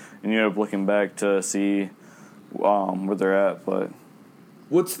now, and you end up looking back to see where they're at. But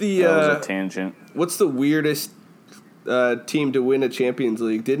what's the that was a tangent. What's the weirdest team to win a Champions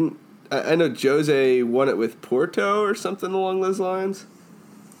League? I know Jose won it with Porto or something along those lines?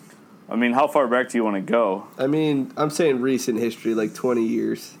 How far back do you want to go? I'm saying recent history, 20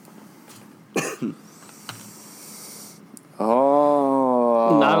 years.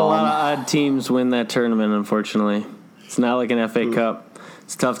 Oh. Not a lot of odd teams win that tournament, unfortunately. It's not like an FA Cup.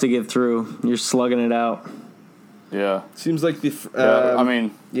 It's tough to get through. You're slugging it out. Yeah. Seems like the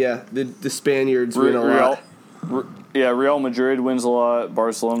Spaniards win a lot. Real Madrid wins a lot.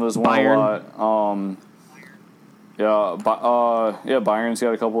 Barcelona's won a lot. Bayern's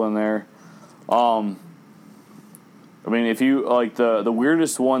got a couple in there. I mean, if you like the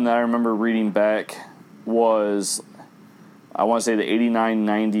weirdest one that I remember reading back was, I want to say the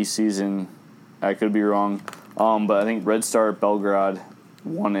 89-90 season. I could be wrong. But I think Red Star Belgrade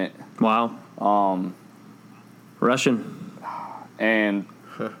won it. Wow. Russian. And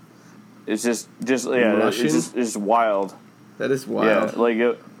it's just Russian? It's just wild. That is wild. That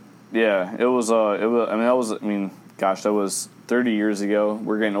was 30 years ago.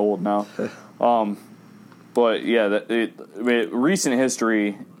 We're getting old now. But yeah, recent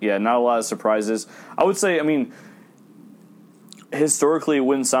history, not a lot of surprises. I would say, historically it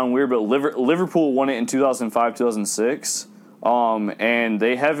wouldn't sound weird, but Liverpool won it in 2005, 2006. And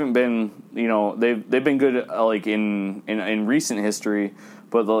they haven't been, they've been good in recent history,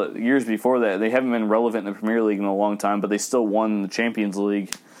 but the years before that they haven't been relevant in the Premier League in a long time. But they still won the Champions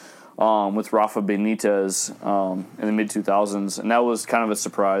League with Rafa Benitez in the mid 2000s, and that was kind of a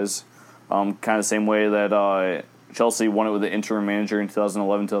surprise. Kind of the same way that Chelsea won it with the interim manager in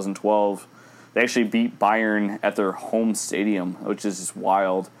 2011, 2012. They actually beat Bayern at their home stadium, which is just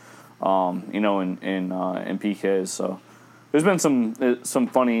wild. In PKs. So there's been some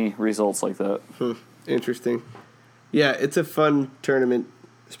funny results like that. Interesting. Yeah, it's a fun tournament,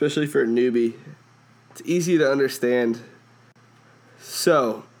 especially for a newbie. It's easy to understand.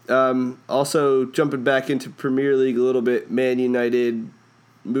 So, also jumping back into Premier League a little bit, Man United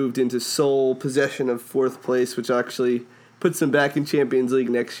moved into sole possession of fourth place, which actually puts them back in Champions League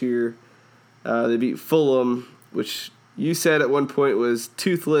next year. They beat Fulham, which you said at one point was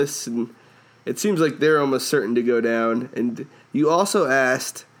toothless, and it seems like they're almost certain to go down. And you also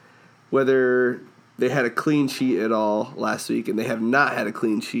asked whether they had a clean sheet at all last week, and they have not had a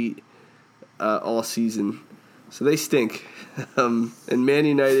clean sheet all season. So they stink. And Man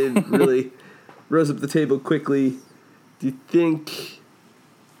United really rose up the table quickly. Do you think,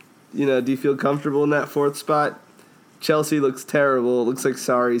 do you feel comfortable in that fourth spot? Chelsea looks terrible. It looks like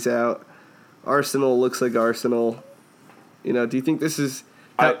Sarri's out. Arsenal looks like Arsenal. Do you think this is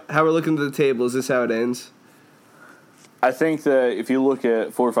how we're looking at the table? Is this how it ends? I think that if you look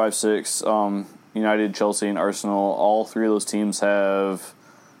at 4, 5, 6, United, Chelsea, and Arsenal, all three of those teams have,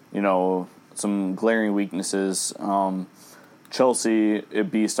 some glaring weaknesses. Chelsea,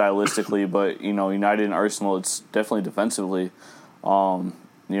 it'd be stylistically, but, United and Arsenal, it's definitely defensively. I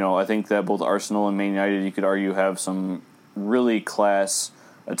think that both Arsenal and Man United, you could argue, have some really class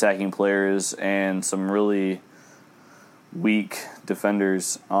attacking players and some really weak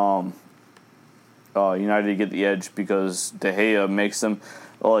defenders. United get the edge because De Gea makes them,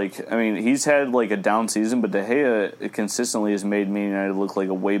 he's had a down season, but De Gea consistently has made Man United look like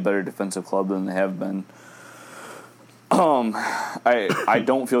a way better defensive club than they have been. I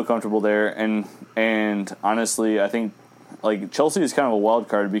don't feel comfortable there, and honestly, I think Chelsea is kind of a wild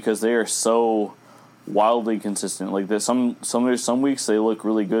card because they are so wildly consistent. Some weeks they look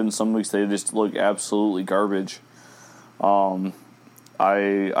really good, and some weeks they just look absolutely garbage. I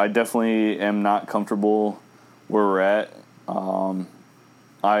definitely am not comfortable where we're at.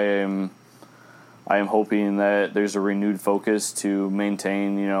 I am hoping that there's a renewed focus to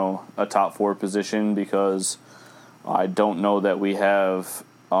maintain, a top 4 position, because I don't know that we have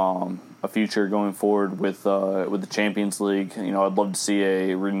a future going forward with the Champions League. I'd love to see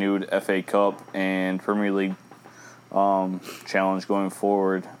a renewed FA Cup and Premier League challenge going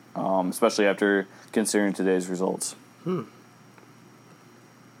forward, especially after considering today's results.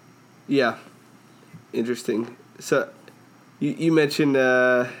 Yeah, interesting. So you mentioned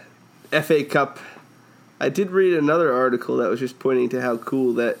FA Cup. I did read another article that was just pointing to how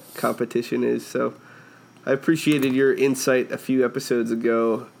cool that competition is. So I appreciated your insight a few episodes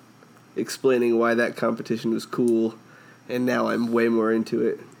ago explaining why that competition was cool, and now I'm way more into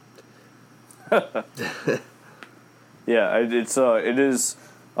it. Yeah, it is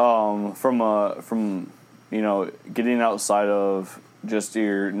from getting outside of just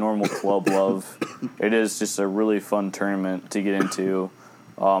your normal club love. It is just a really fun tournament to get into,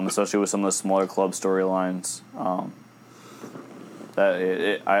 especially with some of the smaller club storylines.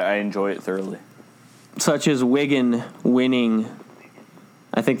 I enjoy it thoroughly. Such as Wigan winning.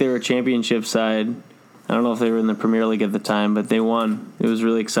 I think they were a championship side. I don't know if they were in the Premier League at the time, but they won. It was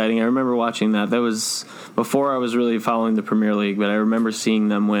really exciting. I remember watching that. That was before I was really following the Premier League, but I remember seeing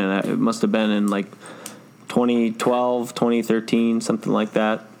them win. It must have been in 2012, 2013, something like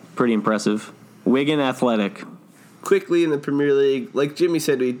that. Pretty impressive. Wigan Athletic. quickly in the Premier League, like Jimmy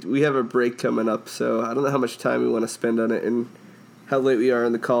said, we have a break coming up, so I don't know how much time we want to spend on it and how late we are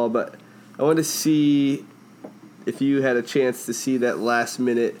on the call, but I want to see if you had a chance to see that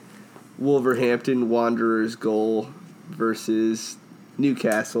last-minute Wolverhampton Wanderers goal versus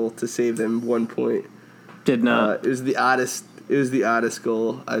Newcastle to save them 1 point. Did not. It was the oddest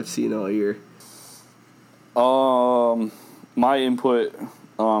goal I've seen all year. My input,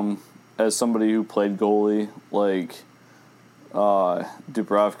 as somebody who played goalie, like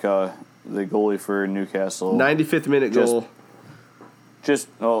Dubravka, the goalie for Newcastle, 95th minute goal.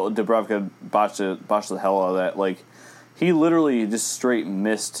 Dubravka botched the hell out of that. Like, he literally just straight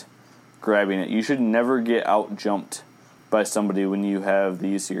missed grabbing it. You should never get out jumped by somebody when you have the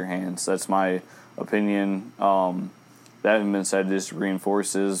use of your hands. That's my opinion. That having been said, just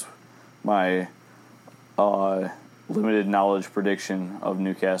reinforces my limited knowledge prediction of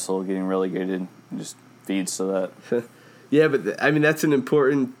Newcastle getting relegated. It just feeds to that. Yeah, but I mean that's an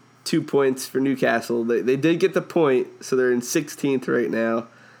important 2 points for Newcastle. They did get the point, so they're in 16th right now,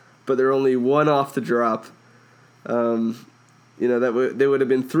 but they're only one off the drop. They would have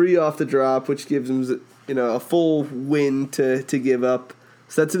been 3 off the drop, which gives them a full win to give up.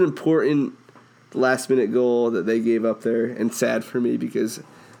 So that's an important last-minute goal that they gave up there, and sad for me because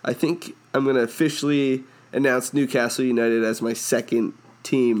I think I'm going to officially announce Newcastle United as my second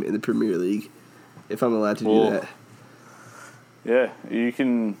team in the Premier League, if I'm allowed to do that. Yeah, you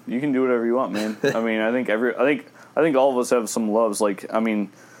can do whatever you want, man. I mean, I think all of us have some loves. Like, I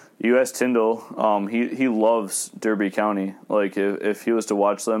mean, you ask Tyndall, he loves Derby County. Like, if he was to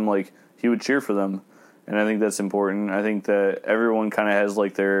watch them, like, he would cheer for them, and I think that's important. I think that everyone kind of has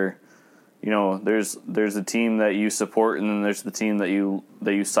like their, there's the team that you support, and then there's the team that you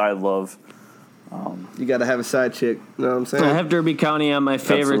side love. You got to have a side chick. You know what I'm saying? I have Derby County on my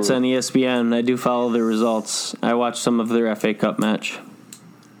favorites on ESPN. I do follow their results. I watched some of their FA Cup match.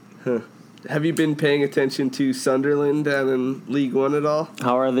 Huh. Have you been paying attention to Sunderland down in League One at all?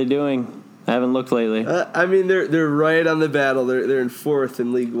 How are they doing? I haven't looked lately. I mean, they're right on the battle. They're in 4th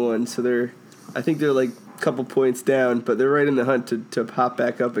in League One, so I think they're like a couple points down, but they're right in the hunt to pop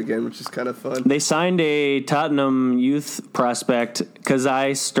back up again, which is kind of fun. They signed a Tottenham youth prospect,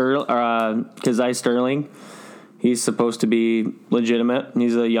 Kazai Sterling. He's supposed to be legitimate.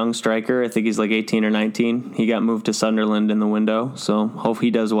 He's a young striker. I think he's like 18 or 19. He got moved to Sunderland in the window, so hope he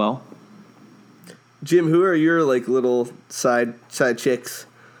does well. Jim, who are your like little side chicks?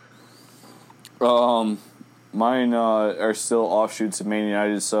 Mine are still offshoots of Man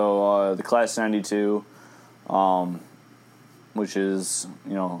United. So the Class 92, which is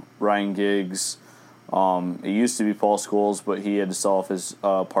Ryan Giggs. It used to be Paul Scholes, but he had to sell off his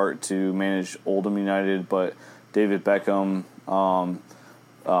part to manage Oldham United. But David Beckham,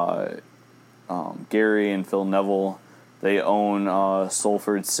 Gary and Phil Neville, they own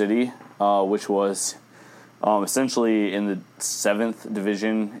Salford City, which was essentially in the 7th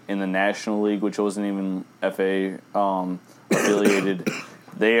division in the National League, which wasn't even FA affiliated.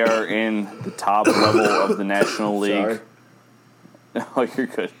 They are in the top level of the National League. Sorry. Oh, you're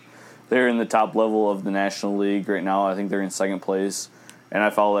good. They're in the top level of the National League right now. I think they're in 2nd place, and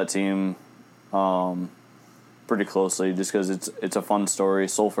I follow that team pretty closely just because it's a fun story.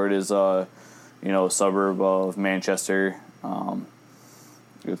 Salford is a suburb of Manchester.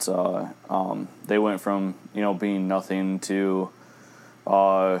 It's they went from being nothing to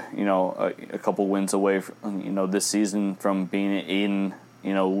a couple wins away from, this season from being in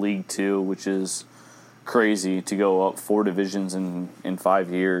League 2, which is crazy. To go up 4 divisions in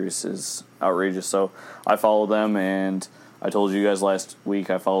 5 years is outrageous. So I follow them, and I told you guys last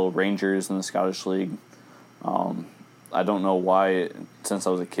week I follow Rangers in the Scottish League. I don't know why, since I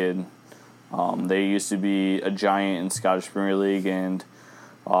was a kid. They used to be a giant in Scottish Premier League, and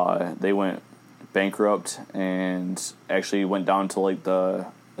they went bankrupt and actually went down to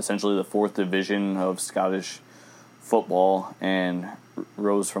essentially the 4th division of Scottish football and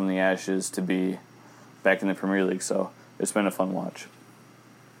rose from the ashes to be back in the Premier League. So it's been a fun watch.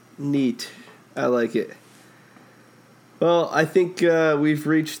 Neat. I like it. Well, I think we've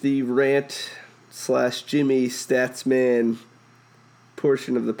reached the rant/Jimmy Statsman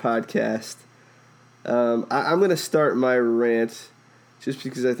portion of the podcast. I'm going to start my rant just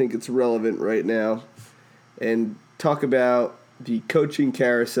because I think it's relevant right now and talk about the coaching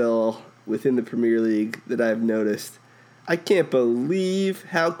carousel within the Premier League that I've noticed. I can't believe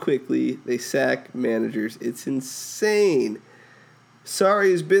how quickly they sack managers. It's insane. Sarri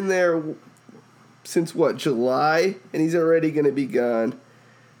has been there since, July? And he's already going to be gone.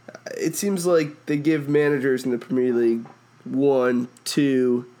 It seems like they give managers in the Premier League 1,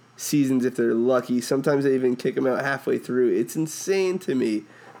 2 seasons if they're lucky. Sometimes they even kick them out halfway through. It's insane to me.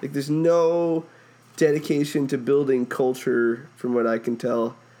 Like, there's no dedication to building culture from what I can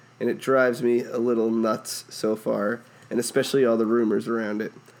tell, and it drives me a little nuts so far, and especially all the rumors around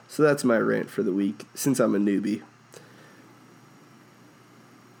it. So that's my rant for the week, since I'm a newbie.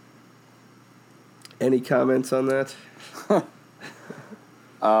 Any comments on that?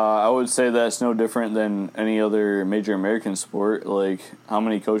 I would say that's no different than any other major American sport. Like, how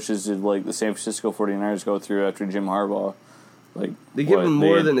many coaches did, like, the San Francisco 49ers go through after Jim Harbaugh? Like, they give him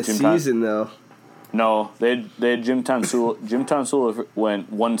more than a season, though. No, they had Jim Tonsula. Jim Tonsula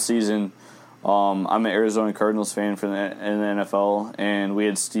went one season. I'm an Arizona Cardinals fan in the NFL, and we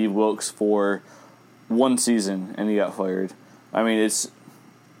had Steve Wilkes for one season, and he got fired. I mean, it's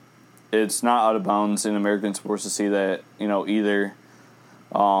not out of bounds in American sports to see that, either.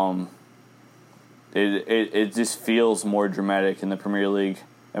 It just feels more dramatic in the Premier League.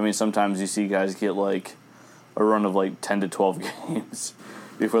 I mean, sometimes you see guys get like a run of like 10 to 12 games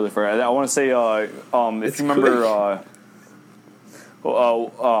before they fire. I want to say, if you remember,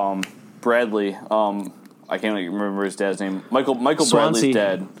 Bradley, I can't remember his dad's name. Michael Bradley's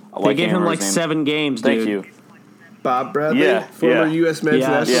dad. They gave him like 7 games, dude. Thank you. Bob Bradley, former U.S. men's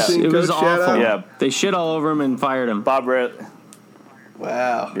national team coach. It was awful. Yeah. They shit all over him and fired him. Bob Bradley.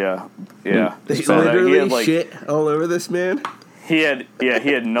 Wow. Yeah. They literally shit all over this man. He had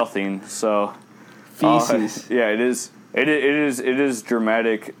nothing. So feces. It is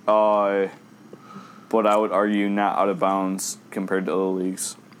dramatic. But I would argue not out of bounds compared to other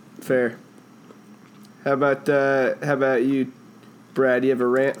leagues. Fair. How about you, Brad? You have a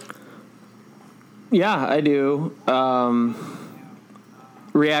rant? Yeah, I do.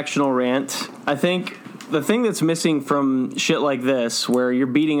 Reactional rant. I think the thing that's missing from shit like this, where you're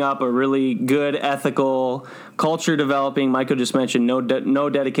beating up a really good, ethical, culture-developing, Michael just mentioned, no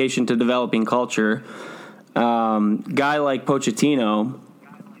dedication to developing culture, guy like Pochettino,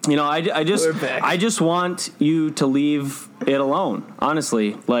 I just want you to leave it alone,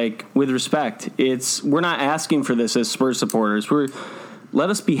 honestly, like, with respect. We're not asking for this as Spurs supporters. Let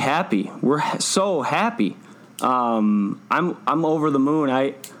us be happy. We're so happy. I'm over the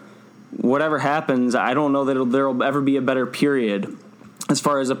moon. Whatever happens, I don't know that there'll ever be a better period as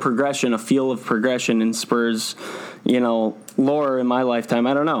far as a feel of progression in Spurs, lore in my lifetime.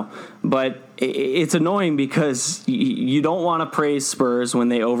 I don't know. But it's annoying because you don't want to praise Spurs when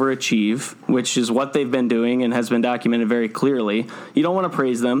they overachieve, which is what they've been doing and has been documented very clearly. You don't want to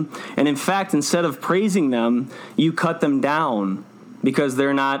praise them. And in fact, instead of praising them, you cut them down because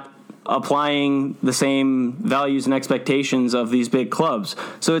they're not applying the same values and expectations of these big clubs.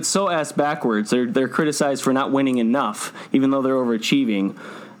 So it's so ass backwards. They're criticized for not winning enough, even though they're overachieving.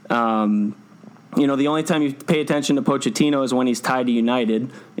 The only time you pay attention to Pochettino is when he's tied to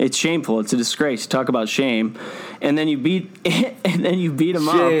United. It's shameful. It's a disgrace. Talk about shame. And then you beat him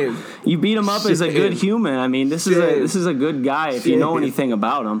shame. up. You beat him up as a good human. I mean, this is a good guy if you know anything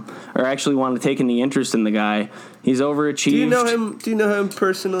about him or actually want to take any interest in the guy. He's overachieved. Do you know him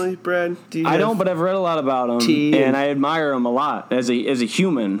personally, Brad? I don't, but I've read a lot about him, and I admire him a lot as a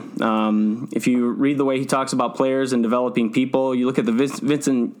human. If you read the way he talks about players and developing people, you look at the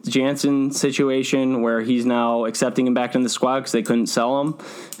Vincent Janssen situation where he's now accepting him back in the squad because they couldn't sell him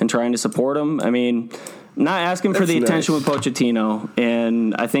and trying to support him. I mean, not asking for the attention with Pochettino,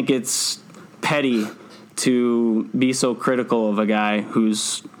 and I think it's petty to be so critical of a guy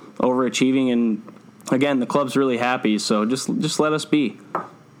who's overachieving. And again, the club's really happy, so just let us be.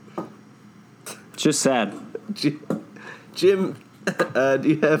 It's just sad. Jim, do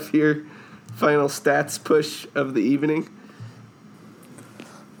you have your final stats push of the evening?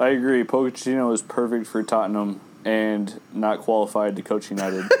 I agree. Pochettino is perfect for Tottenham and not qualified to coach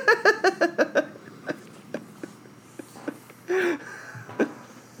United.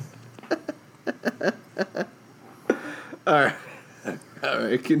 All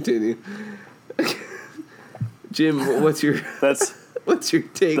right, continue. Jim, what's your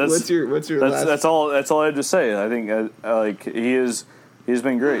take? What's your last? That's all I had to say. I think he's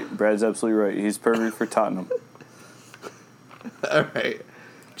been great. Brad's absolutely right. He's perfect for Tottenham. All right,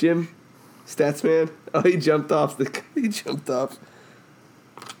 Jim, stats man. Oh, he jumped off. I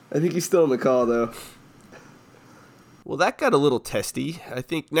think he's still in the call though. Well, that got a little testy. I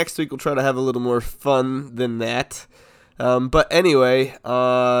think next week we'll try to have a little more fun than that. But anyway,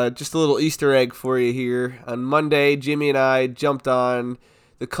 just a little Easter egg for you here. On Monday, Jimmy and I jumped on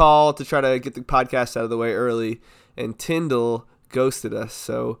the call to try to get the podcast out of the way early, and Tyndall ghosted us.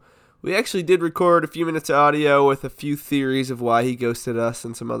 So We actually did record a few minutes of audio with a few theories of why he ghosted us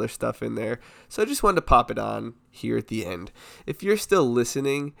and some other stuff in there. So I just wanted to pop it on here at the end. If you're still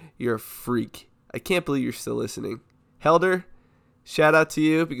listening, you're a freak. I can't believe you're still listening. Helder, shout out to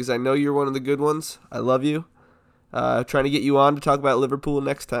you because I know you're one of the good ones. I love you. Trying to get you on to talk about Liverpool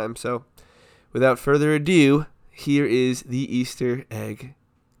next time. So without further ado, here is the Easter egg.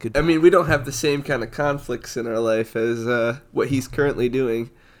 Goodbye. I mean, we don't have the same kind of conflicts in our life as what he's currently doing,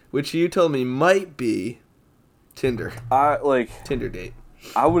 which you told me might be Tinder. Tinder date.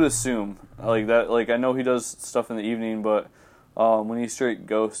 I would assume like that. Like I know he does stuff in the evening, but when he straight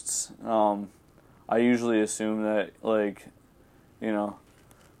ghosts, I usually assume that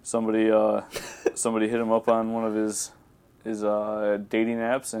somebody hit him up on one of his dating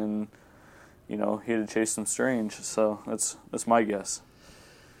apps and he had to chase some strange. So that's my guess.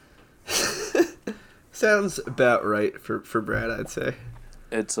 Sounds about right for Brad, I'd say.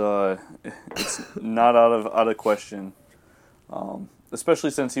 It's not out of question, especially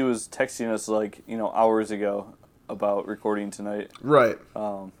since he was texting us hours ago about recording tonight. Right.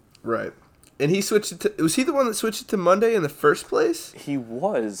 Right. And he switched it to... Was he the one that switched it to Monday in the first place? He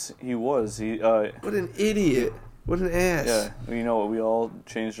was. What an idiot. What an ass. Yeah. We all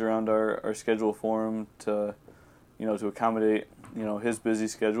changed around our schedule for him to accommodate, his busy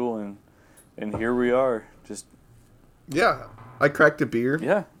schedule, and here we are. Just... Yeah. I cracked a beer.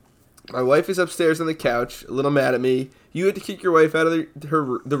 Yeah. My wife is upstairs on the couch, a little mad at me. You had to kick your wife out of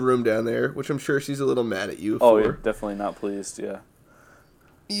the room down there, which I'm sure she's a little mad at you for. Oh, yeah, definitely not pleased, yeah.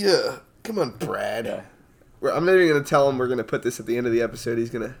 Yeah. Come on, Brad. Yeah. I'm not even going to tell him we're going to put this at the end of the episode.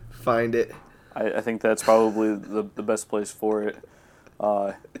 He's going to find it. I think that's probably the best place for it.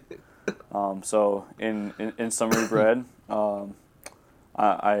 So, in summary, Brad,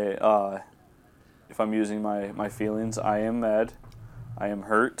 if I'm using my feelings, I am mad. I am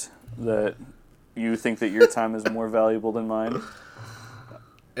hurt that you think that your time is more valuable than mine.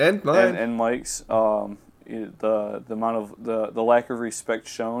 And mine. And Mike's. The amount of the lack of respect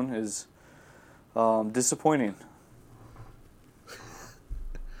shown is disappointing.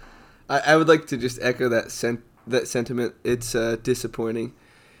 I would like to just echo that sentiment. It's disappointing.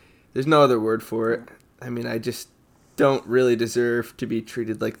 There's no other word for it. I mean, I just don't really deserve to be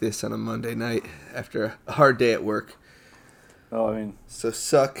treated like this on a Monday night after a hard day at work. Oh, I mean... So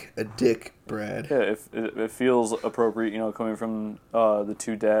suck a dick, Brad. Yeah, if it feels appropriate, coming from the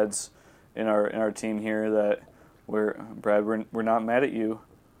two dads in our team here, that we're not mad at you.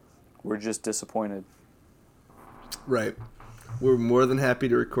 We're just disappointed. Right. We're more than happy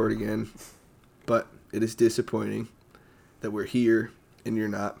to record again, but it is disappointing that we're here and you're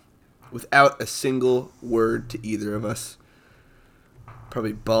not. Without a single word to either of us.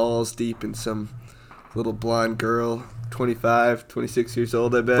 Probably balls deep in some little blonde girl, 25, 26 years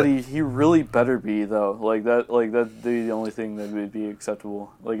old, I bet. But he really better be, though. That'd be the only thing that would be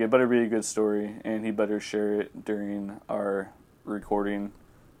acceptable. It better be a good story, and he better share it during our recording.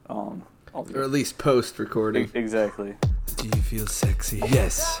 Or at least post-recording. Exactly. Do you feel sexy?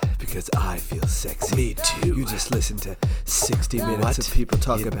 Yes, because I feel sexy. Me too. You just listen to 60 minutes of people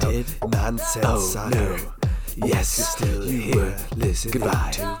talk about nonsense. Oh, no. Yes, still you here. Were listening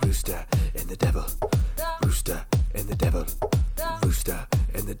Goodbye. To Rooster and the Devil. Rooster and the Devil. Rooster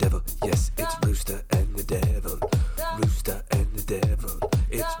and the Devil. Yes, it's Rooster